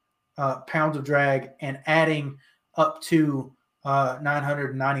 650 pounds of drag and adding up to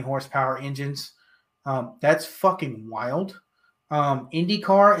 990 horsepower engines. That's fucking wild.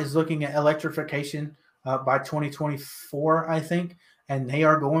 IndyCar is looking at electrification by 2024, I think, and they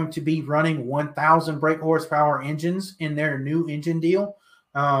are going to be running 1,000 brake horsepower engines in their new engine deal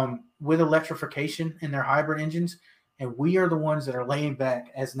with electrification in their hybrid engines. And we are the ones that are laying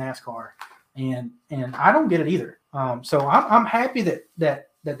back as NASCAR, and I don't get it either. So I'm happy that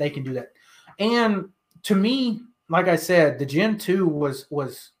they can do that. And to me, like I said, the Gen 2 was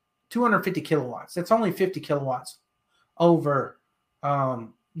 250 kilowatts. That's only 50 kilowatts over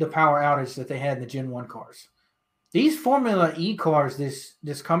the power outage that they had in the Gen 1 cars. These Formula E cars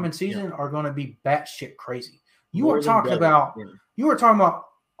this coming season are going to be batshit crazy. You were talking about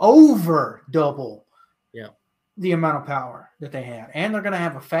over double the amount of power that they had. And they're going to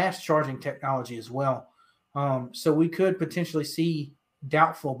have a fast charging technology as well. So we could potentially see,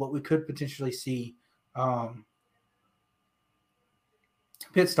 doubtful, but we could potentially see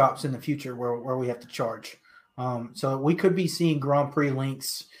pit stops in the future where we have to charge. So we could be seeing Grand Prix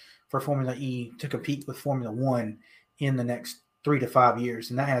links for Formula E to compete with Formula One in the next 3 to 5 years.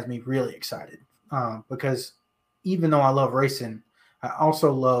 And that has me really excited because even though I love racing, I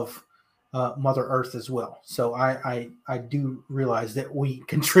also love Mother Earth as well. So I do realize that we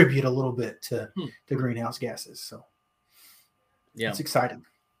contribute a little bit to greenhouse gases. So yeah, it's exciting.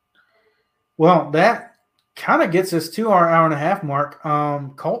 Well, that kind of gets us to our hour and a half mark.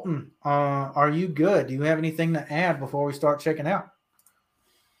 Colton, are you good? Do you have anything to add before we start checking out?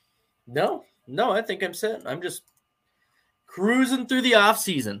 No, I think I'm set. I'm just cruising through the off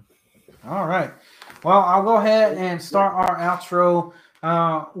season. All right. Well, I'll go ahead and start our outro.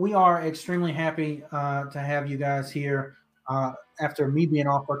 We are extremely happy to have you guys here. After me being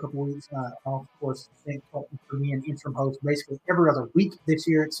off for a couple of weeks, of course, thank Colton for being interim host basically every other week this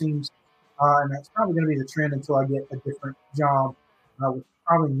year, it seems. And that's probably going to be the trend until I get a different job, which is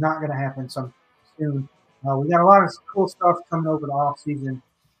probably not going to happen soon. We got a lot of cool stuff coming over the off season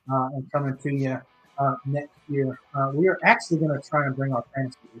and coming to you next year. We are actually going to try and bring our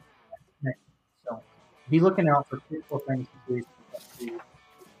fantasy next year. So be looking out for Pitbull Fantasy Series.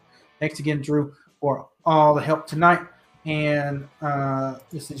 Thanks again, Drew, for all the help tonight and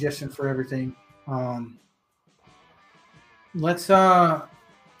the suggestion for everything. I'm going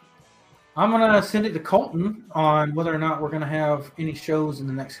to send it to Colton on whether or not we're going to have any shows in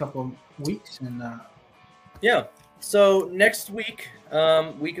the next couple of weeks. And yeah. So next week,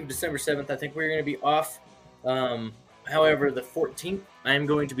 week of December 7th, I think we're going to be off. However, the 14th, I am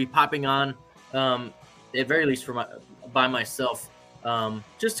going to be popping on, at very least by myself,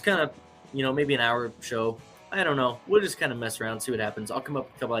 just to kind of, maybe an hour show. I don't know. We'll just kind of mess around, see what happens. I'll come up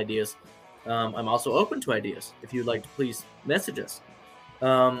with a couple ideas. I'm also open to ideas. If you'd like to please message us.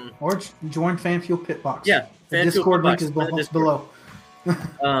 Or join FanFuel Pitbox. Yeah. The Discord link is below.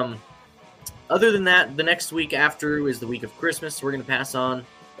 Other than that, the next week after is the week of Christmas. So we're going to pass on.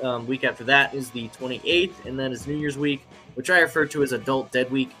 Week after that is the 28th, and then is New Year's week, which I refer to as Adult Dead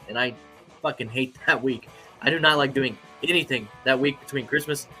Week, and I fucking hate that week. I do not like doing anything that week between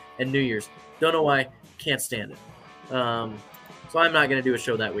Christmas and New Year's. Don't know why. Can't stand it. So I'm not going to do a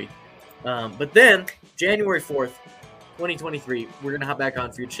show that week. But then, January 4th, 2023, we're going to hop back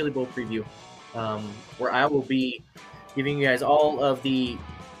on for your Chili Bowl preview, where I will be giving you guys all of the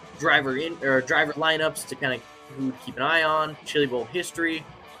driver lineups to kind of keep an eye on, Chili Bowl history,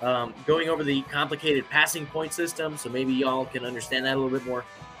 going over the complicated passing point system, so maybe y'all can understand that a little bit more.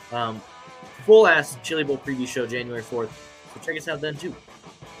 Full ass Chili Bowl preview show January 4th. So check us out then too.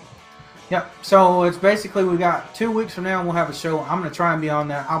 Yep. So it's basically we got 2 weeks from now we'll have a show. I'm gonna try and be on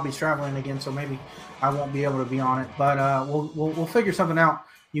that. I'll be traveling again, so maybe I won't be able to be on it. But we'll figure something out.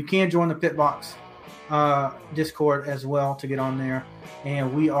 You can join the Pitbox Discord as well to get on there.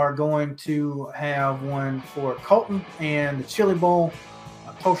 And we are going to have one for Colton and the Chili Bowl,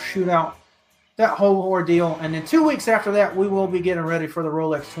 a toast shootout, that whole ordeal. And then 2 weeks after that, we will be getting ready for the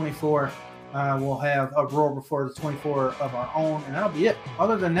Rolex 24. We'll have a roll before the 24 of our own, and that'll be it.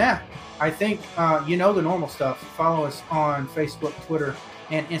 Other than that, I think the normal stuff. Follow us on Facebook, Twitter,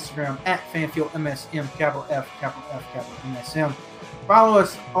 and Instagram at FanfieldMSM, capital F, capital MSM. Follow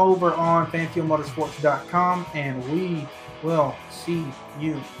us over on FanfieldMotorsports.com, and we will see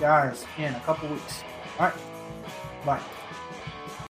you guys in a couple weeks. All right. Bye.